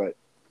stride. But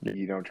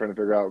trying to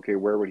figure out, okay,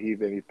 where would he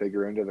maybe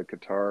figure into the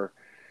Qatar,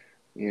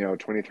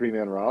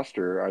 23-man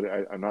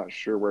roster? I'm not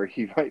sure where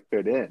he might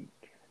fit in.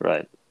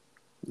 Right.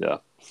 Yeah.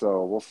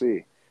 So we'll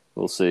see.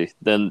 We'll see.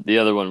 Then the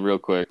other one, real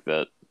quick,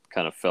 that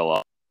kind of fell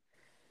off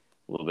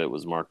a little bit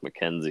was Mark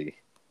McKenzie.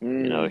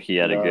 He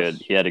had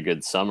a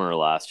good summer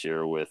last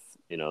year with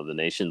the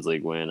Nations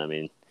League win. I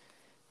mean,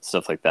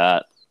 stuff like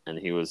that, and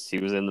he was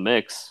in the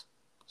mix,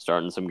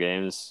 starting some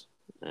games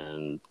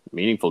and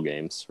meaningful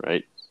games,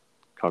 right?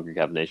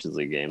 CONCACAF Nations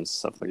League games,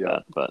 stuff like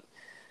that. But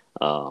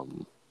I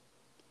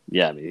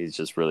mean, he's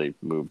just really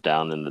moved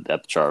down in the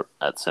depth chart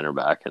at center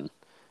back, and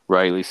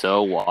rightly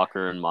so.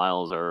 Walker and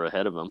Miles are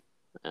ahead of him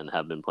and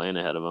have been playing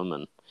ahead of him,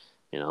 and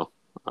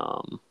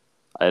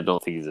I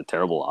don't think he's a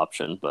terrible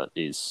option, but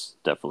he's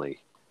definitely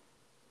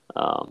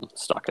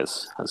stock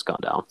has gone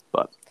down.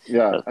 But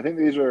Yeah, I think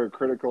these are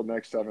critical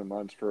next 7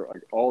 months for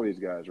like all these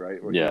guys, right?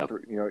 yeah,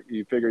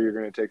 You figure you're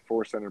going to take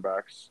four center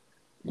backs,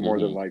 more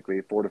than hmm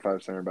likely, 4 to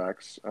 5 center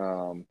backs.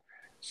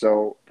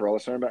 So for all the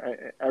center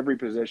back, every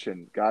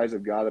position, guys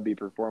have got to be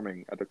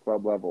performing at the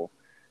club level,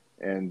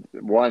 and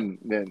one,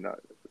 then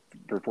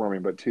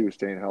performing, but two,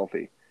 staying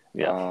healthy.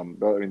 yeah, I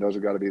mean, those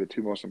have got to be the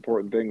two most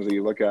important things that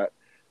you look at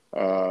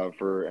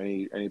for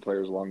any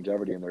player's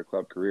longevity in their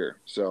club career.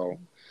 So.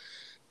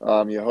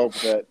 You hope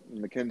that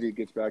McKenzie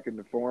gets back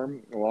into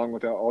form, along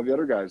with all the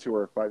other guys who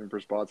are fighting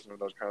for spots and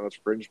those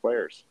fringe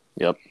players.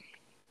 yep,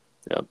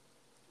 yep,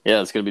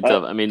 yeah. It's gonna be I,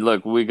 tough. I mean,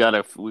 look, we got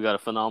a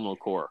phenomenal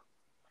core,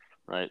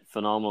 right?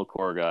 Phenomenal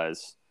core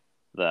guys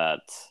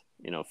that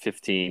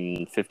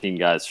 15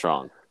 guys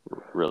strong,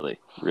 really,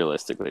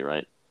 realistically,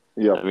 right?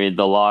 yep. I mean,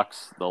 the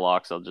locks.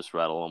 I'll just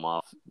rattle them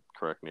off.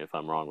 Correct me if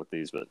I'm wrong with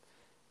these, but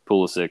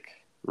Pulisic,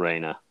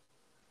 Reyna,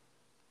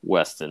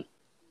 Weston,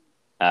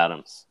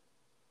 Adams,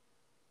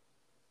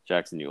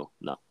 Jackson Newell,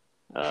 no,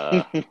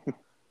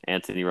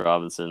 Anthony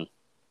Robinson,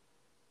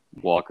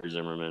 Walker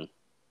Zimmerman,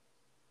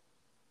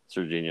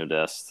 Serginho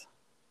Dest,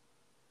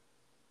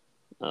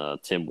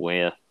 Tim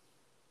Weah,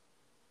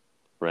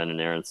 Brandon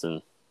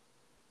Aronson.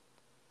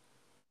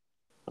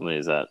 How many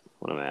is that?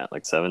 What am I at?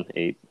 Like 7,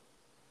 8?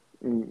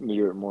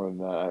 You're more than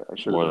that. I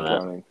should have More been than that.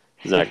 counting.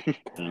 Zach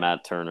and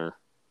Matt Turner.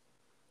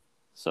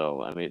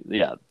 So I mean,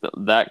 yeah,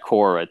 that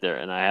core right there.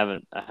 And I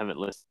haven't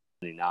listed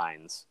any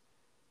nines,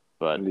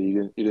 but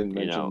You didn't you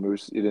mention know,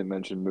 Moose. You didn't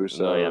mention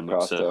Musa no, yeah, or Musa,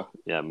 Costa.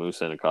 yeah,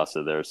 Musa and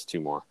Acosta. There's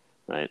two more,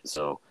 right?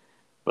 So,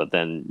 but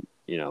then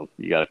you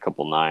got a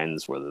couple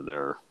nines, whether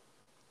they're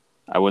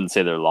I wouldn't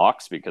say they're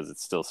locks because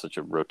it's still such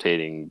a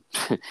rotating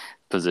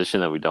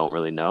position that we don't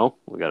really know.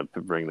 We got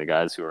to bring the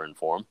guys who are in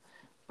form,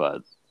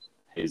 but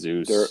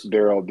Jesus,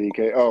 Daryl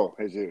DK. Oh,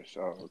 Jesus.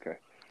 Oh, okay.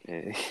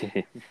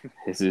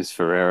 Jesus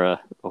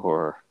Ferreira,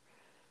 or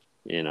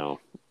you know,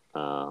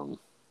 um,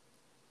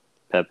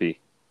 Pepe.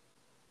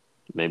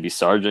 Maybe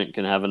Sargent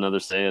can have another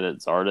say at it.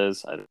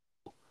 Zardes.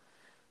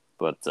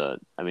 But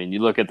I mean, you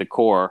look at the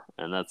core,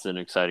 and that's an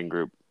exciting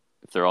group.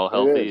 If they're all It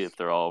healthy, is. if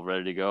they're all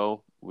ready to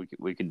go,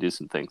 we can do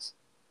some things.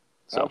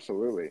 So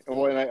Absolutely.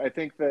 Well, and I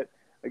think that,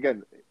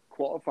 again,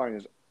 qualifying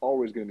is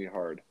always going to be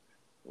hard,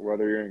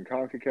 whether you're in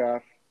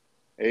CONCACAF,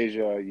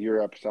 Asia,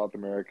 Europe, South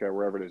America,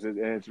 wherever it is. And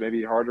it's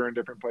maybe harder in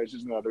different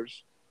places than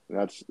others. And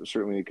that's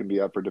certainly it can be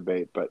up for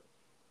debate. But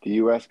the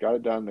U.S. got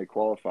it done. They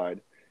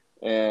qualified.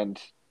 And,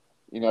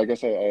 I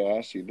guess I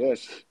asked you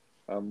this.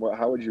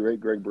 How would you rate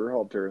Greg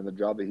Berhalter and the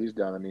job that he's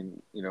done? I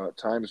mean, at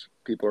times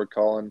people are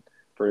calling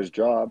for his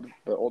job,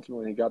 but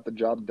ultimately he got the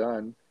job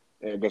done.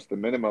 And I guess the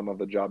minimum of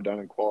the job done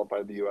and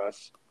qualified the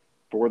U.S.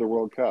 for the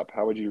World Cup.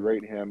 How would you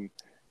rate him,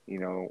 you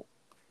know,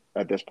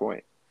 at this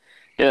point?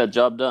 yeah,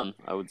 job done.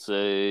 I would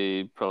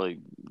say probably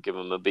give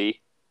him a B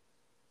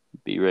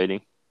rating.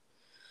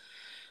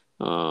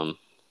 Um,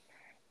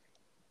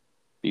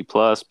 B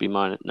plus, B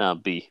minus, no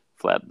B,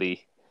 flat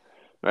B.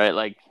 Right,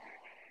 like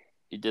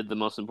he did the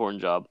most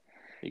important job.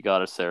 He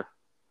got us there,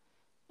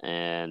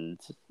 and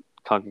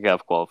CONCACAF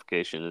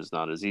qualification is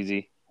not as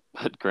easy.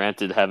 But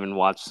granted, having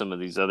watched some of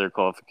these other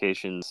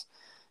qualifications,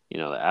 the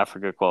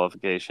Africa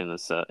qualification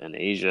in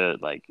Asia,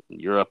 like in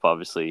Europe,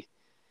 obviously,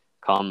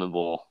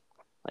 CONMEBOL,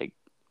 like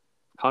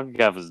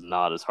CONCACAF is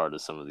not as hard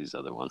as some of these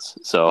other ones.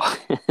 So,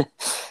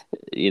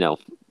 you know,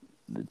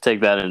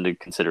 take that into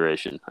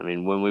consideration. I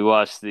mean, when we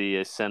watch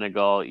the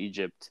Senegal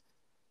Egypt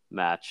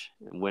match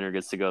and winner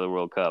gets to go to the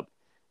World Cup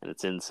and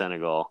it's in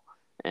Senegal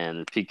and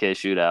the PK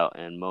shootout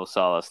and Mo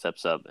Salah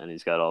steps up and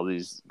he's got all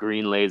these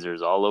green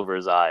lasers all over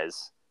his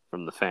eyes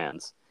from the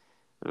fans.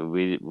 I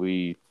mean,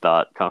 we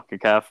thought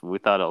CONCACAF, we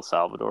thought El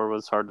Salvador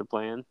was hard to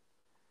play in.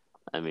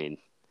 I mean,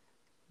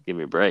 give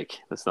me a break.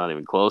 That's not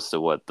even close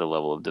to what the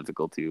level of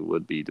difficulty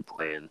would be to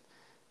play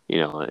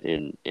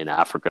in, in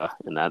Africa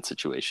in that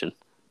situation,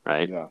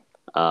 right? Yeah.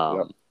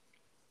 Yep.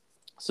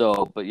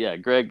 Um, but yeah,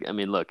 Greg. I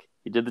mean, look,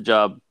 he did the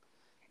job.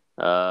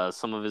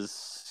 Some of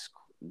his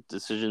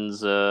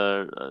decisions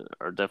are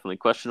definitely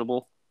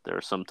questionable. There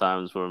are some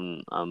times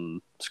when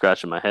I'm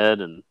scratching my head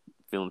and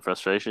feeling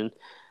frustration,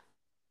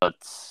 but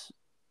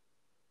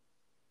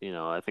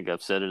I think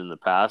I've said it in the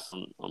past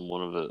on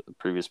one of the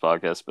previous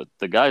podcasts, but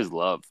the guys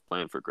love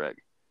playing for Greg.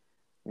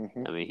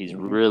 Mm-hmm. I mean, he's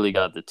Mm-hmm. really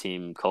got the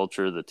team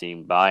culture, the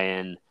team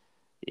buy-in.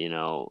 You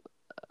know,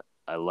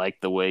 I like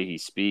the way he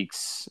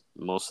speaks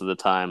most of the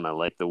time. I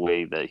like the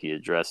way that he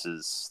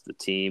addresses the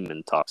team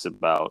and talks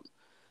about,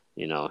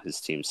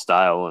 his team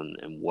style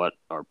and what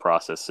our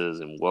process is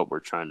and what we're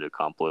trying to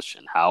accomplish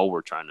and how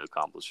we're trying to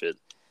accomplish it.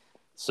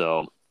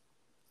 So,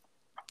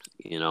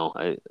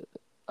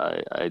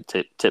 I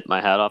tip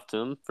my hat off to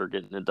him for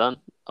getting it done.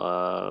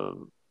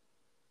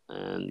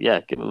 And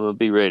yeah, give him a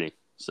B rating.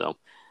 So,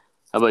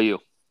 how about you?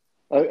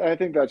 I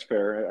think that's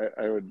fair.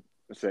 I would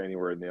say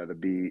anywhere in the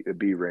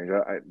B range.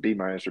 B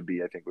minus or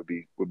B, I think would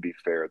be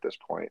fair at this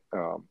point.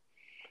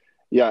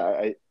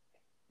 Yeah,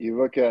 you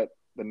look at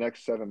the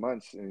next 7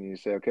 months and you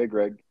say, okay,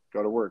 Greg,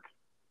 go to work.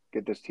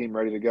 get this team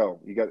ready to go.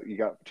 You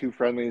got 2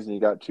 friendlies and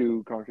you got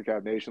 2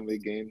 CONCACAF Nation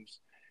League games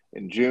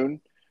in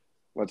June.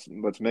 Let's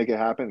make it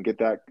happen. Get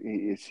that.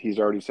 He's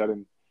already said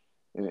in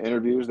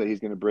interviews that he's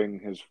going to bring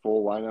his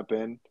full lineup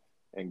in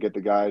and get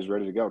the guys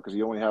ready to go, because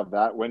you only have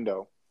that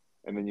window,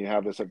 and then you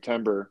have the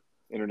September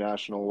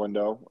international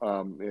window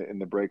in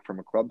the break from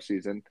a club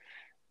season.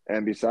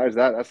 And besides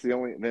that, that's the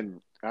only. And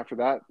then after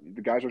that,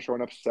 the guys are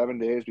showing up 7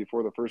 days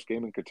before the first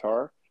game in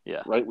Qatar.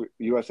 Yeah. Right.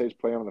 USA's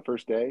playing on the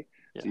first day,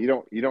 so you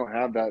don't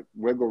have that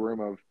wiggle room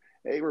of,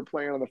 hey, we're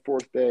playing on the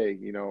fourth day,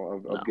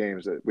 of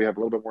games. That we have a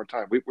little bit more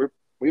time.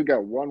 We've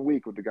got 1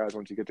 week with the guys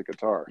once you get to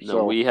Qatar. No,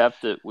 so we have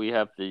to.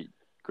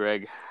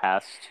 Greg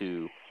has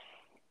to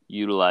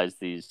utilize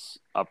these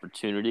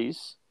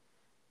opportunities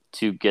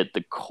to get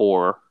the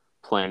core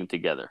playing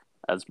together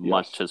as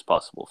much as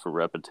possible for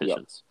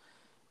repetitions.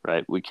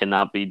 Right? We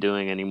cannot be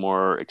doing any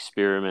more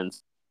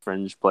experiments,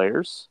 fringe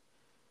players.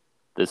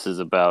 This is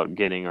about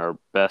getting our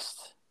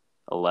best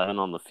 11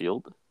 on the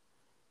field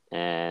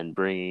and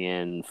bringing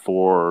in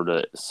 4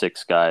 to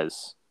 6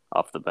 guys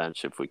off the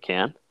bench if we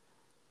can,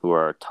 who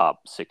are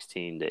top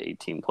 16 to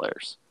 18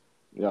 players.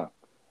 Yeah.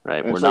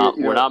 Right. We're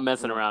not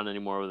messing around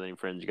anymore with any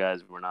fringe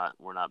guys. We're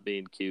not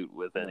being cute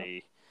with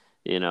any,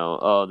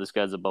 oh, this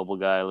guy's a bubble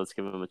guy, let's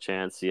give him a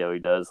chance, see how he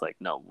does. Like,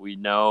 no, we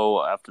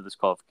know after this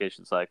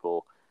qualification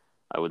cycle,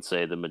 I would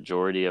say the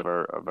majority of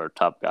our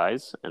top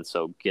guys, and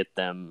so get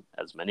them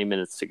as many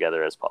minutes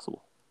together as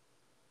possible.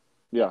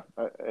 Yeah,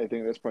 I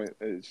think at this point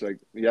it's like,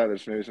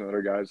 there's maybe some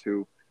other guys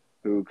who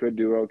could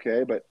do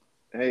okay, but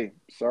hey,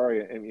 sorry,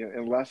 and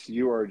unless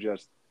you are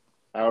just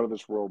out of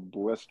this world,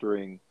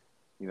 blistering,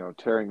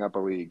 tearing up a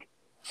league,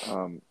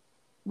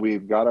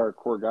 we've got our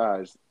core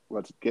guys.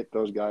 Let's get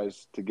those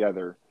guys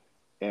together,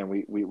 and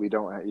we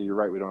don't. You're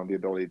right. We don't have the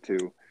ability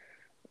to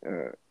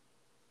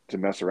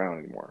mess around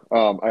anymore.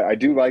 I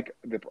do like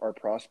our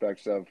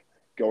prospects of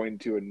going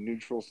to a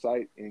neutral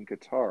site in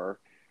Qatar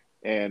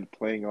and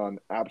playing on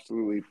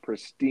absolutely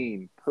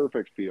pristine,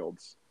 perfect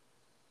fields,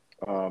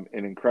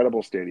 in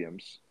incredible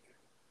stadiums.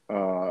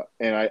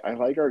 And I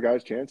like our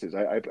guys' chances.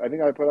 I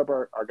think I put up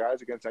our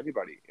guys against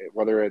anybody,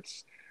 whether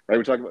it's, right,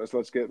 we're talking about, so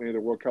let's get maybe the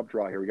World Cup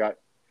draw here. We got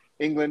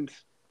England,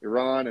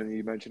 Iran, and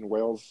you mentioned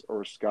Wales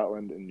or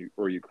Scotland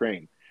or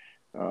Ukraine.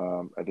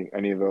 I think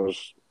any of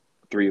those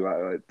 3,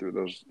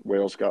 those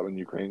Wales, Scotland,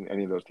 Ukraine,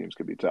 any of those teams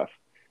could be tough.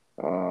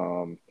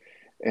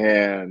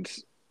 And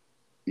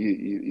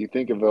you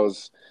think of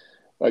those,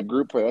 like,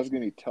 group play, that's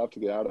going to be tough to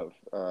get out of.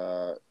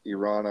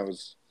 Iran, I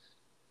was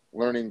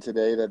learning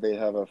today that they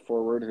have a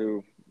forward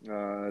who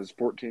has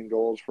 14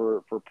 goals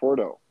for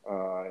Porto,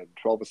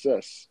 12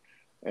 assists.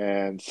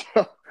 And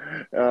so,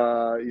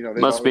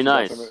 must be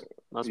nice.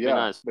 Must be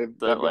nice. They've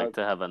like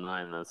to have a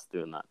 9 that's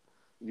doing that.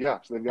 Yeah,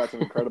 so they've got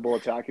some incredible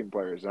attacking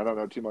players. I don't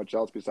know too much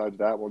else besides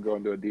that. We'll go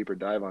into a deeper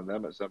dive on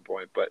them at some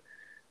point. But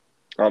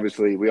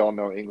obviously, we all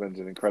know England's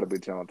an incredibly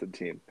talented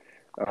team.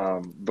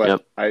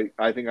 But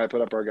I think I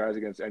put up our guys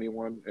against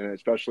anyone, and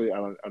especially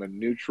on a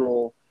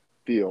neutral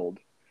field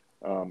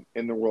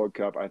in the World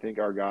Cup. I think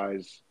our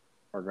guys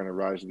are going to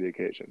rise to the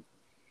occasion.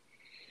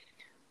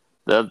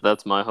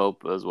 That's my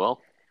hope as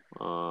well.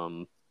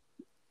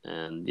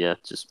 And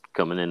just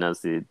coming in as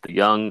the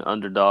young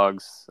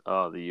underdogs.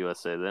 Oh, the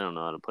USA, they don't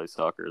know how to play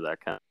soccer. That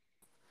kind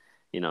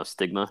of,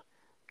 stigma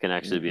can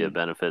actually be a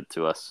benefit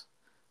to us.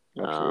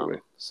 Absolutely.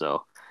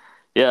 So,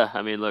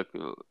 I mean, look,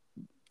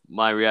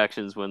 my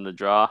reactions when the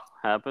draw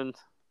happened,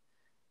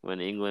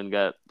 when England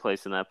got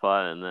placed in that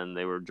pot and then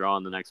they were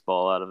drawing the next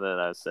ball out of it,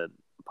 I said,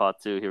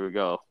 pot 2, here we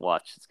go.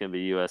 Watch, it's going to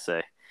be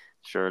USA.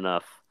 Sure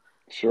enough.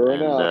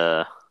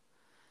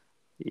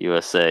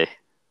 USA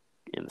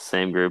in the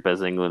same group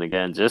as England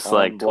again, just on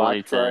like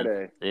 2010.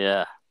 Friday.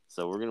 Yeah.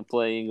 So we're going to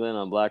play England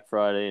on Black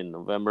Friday in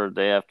November,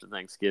 day after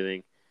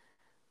Thanksgiving,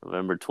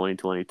 November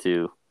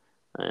 2022.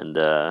 And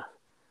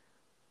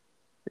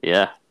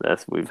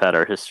we've had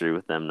our history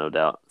with them, no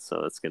doubt.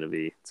 So it's going to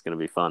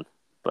be fun.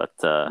 But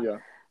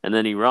and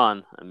then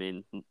Iran, I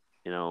mean,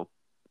 I'll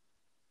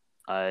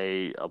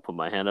put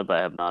my hand up.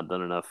 I have not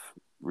done enough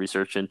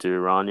research into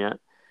Iran yet,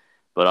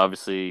 but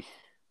obviously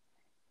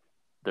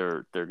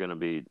they're going to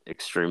be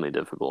extremely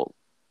difficult.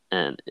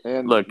 And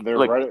look, they're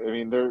right. I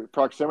mean, they're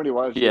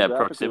proximity-wise.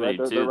 Proximity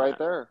right, they're right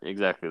there.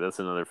 Exactly, that's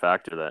another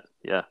factor that.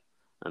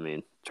 I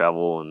mean,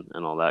 travel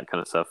and all that kind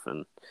of stuff,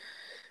 and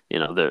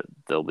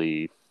they'll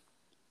be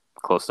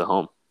close to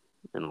home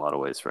in a lot of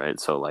ways, right?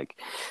 So, like,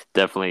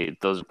 definitely,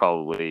 those are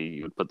probably,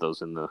 you would put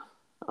those in the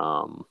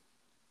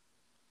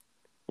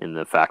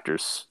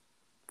factors,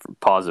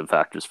 positive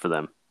factors for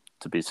them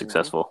to be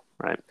successful,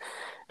 right?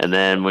 And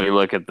then when you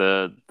look at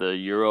the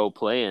Euro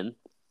play-in,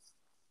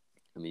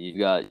 I mean, you've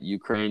got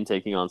Ukraine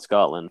taking on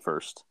Scotland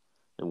first,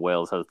 and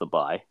Wales has the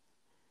bye,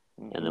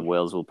 and then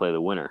Wales will play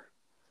the winner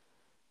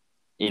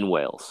in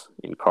Wales,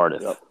 in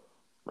Cardiff. Yep.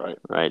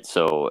 Right.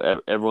 So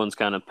everyone's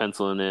kind of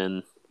penciling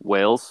in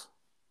Wales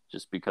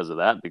just because of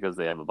that, because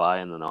they have a bye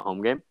and then a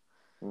home game.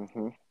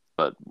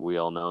 But we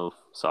all know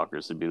soccer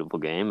is a beautiful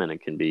game, and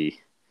it can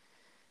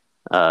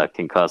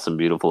cause some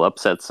beautiful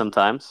upsets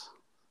sometimes.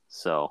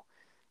 So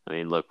I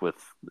mean, look, with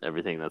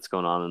everything that's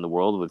going on in the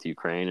world with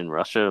Ukraine and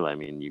Russia, I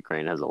mean,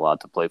 Ukraine has a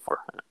lot to play for.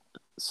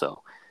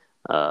 So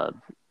uh,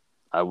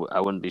 I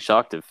wouldn't be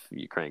shocked if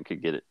Ukraine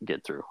could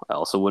get through. I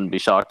also wouldn't be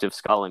shocked if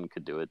Scotland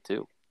could do it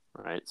too,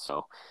 right? So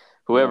Yeah.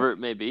 whoever it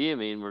may be, I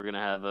mean, we're going to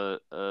have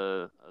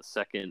a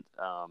second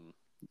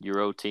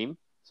Euro team.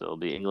 So it'll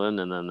be England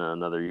and then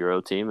another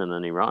Euro team and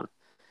then Iran.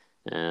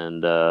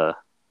 And I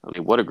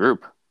mean, what a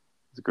group.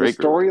 It's a The great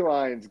group.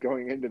 storylines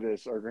going into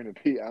this are going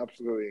to be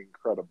absolutely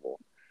incredible.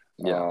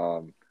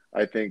 Yeah.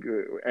 I think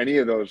any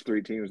of those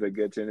three teams that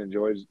gets in and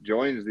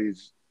joins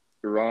these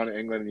Iran,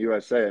 England, and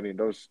USA. I mean,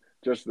 those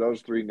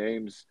three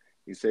names.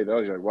 You say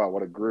those, you're like, wow,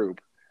 what a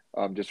group.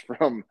 Just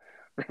from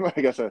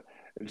I guess a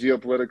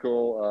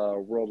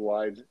geopolitical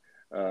worldwide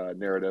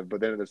narrative, but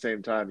then at the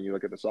same time, you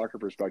look at the soccer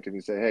perspective. And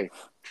you say, hey,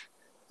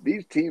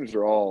 these teams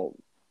are all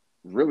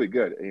really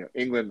good. You know,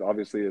 England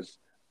obviously is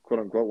quote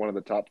unquote one of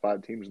the top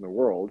 5 teams in the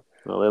world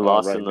Well, they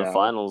lost in right the now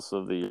finals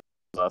of the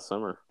last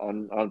summer.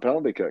 on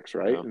penalty kicks,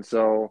 right? Yeah. And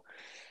so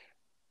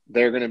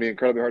they're going to be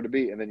incredibly hard to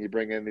beat. And then you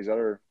bring in these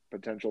other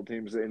potential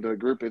teams into the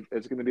group.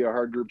 It's going to be a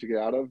hard group to get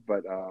out of,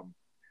 but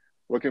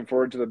looking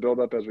forward to the build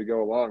up as we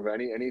go along. But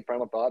any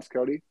final thoughts,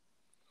 Cody?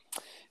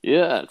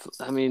 Yeah.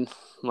 I mean,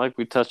 like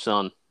we touched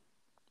on,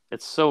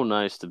 it's so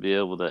nice to be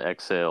able to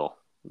exhale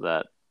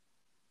that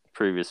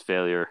previous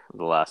failure of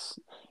the last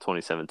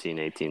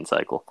 2017-18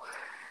 cycle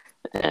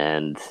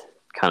and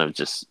kind of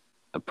just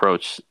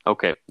approach,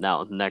 okay,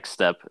 now next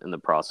step in the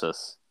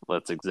process.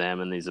 Let's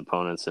examine these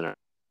opponents in our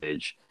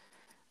stage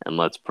and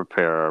let's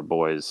prepare our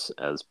boys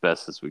as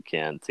best as we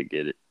can to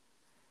get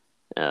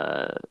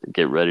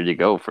ready to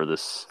go for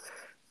this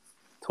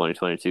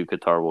 2022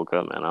 Qatar World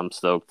Cup. Man, I'm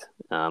stoked.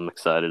 I'm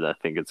excited. I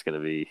think it's going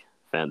to be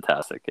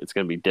fantastic. It's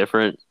going to be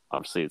different.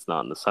 Obviously, it's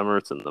not in the summer.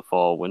 It's in the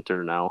fall,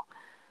 winter now,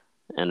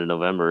 end of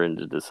November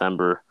into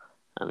December.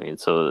 I mean,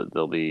 so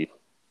there'll be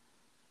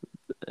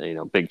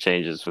big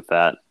changes with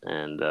that,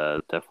 and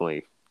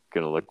definitely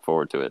going to look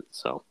forward to it.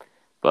 So,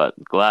 but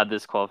glad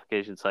this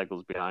qualification cycle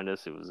is behind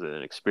us. It was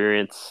an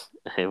experience.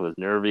 It was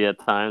nervy at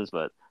times,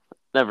 but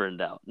never in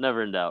doubt.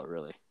 Never in doubt,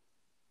 really.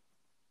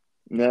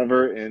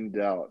 Never in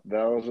doubt.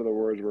 Those are the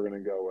words we're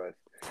going to go with.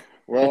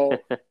 Well,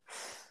 it's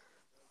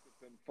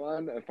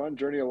been a fun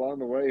journey along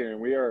the way here,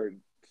 and we are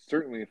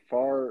certainly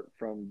far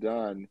from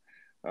done.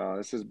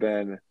 This has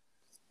been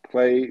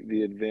Play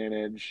the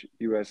Advantage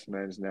U.S.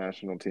 Men's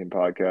National Team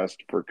podcast.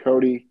 For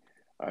Cody,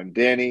 I'm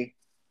Danny.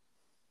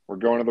 We're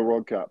going to the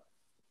World Cup.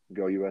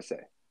 Go USA.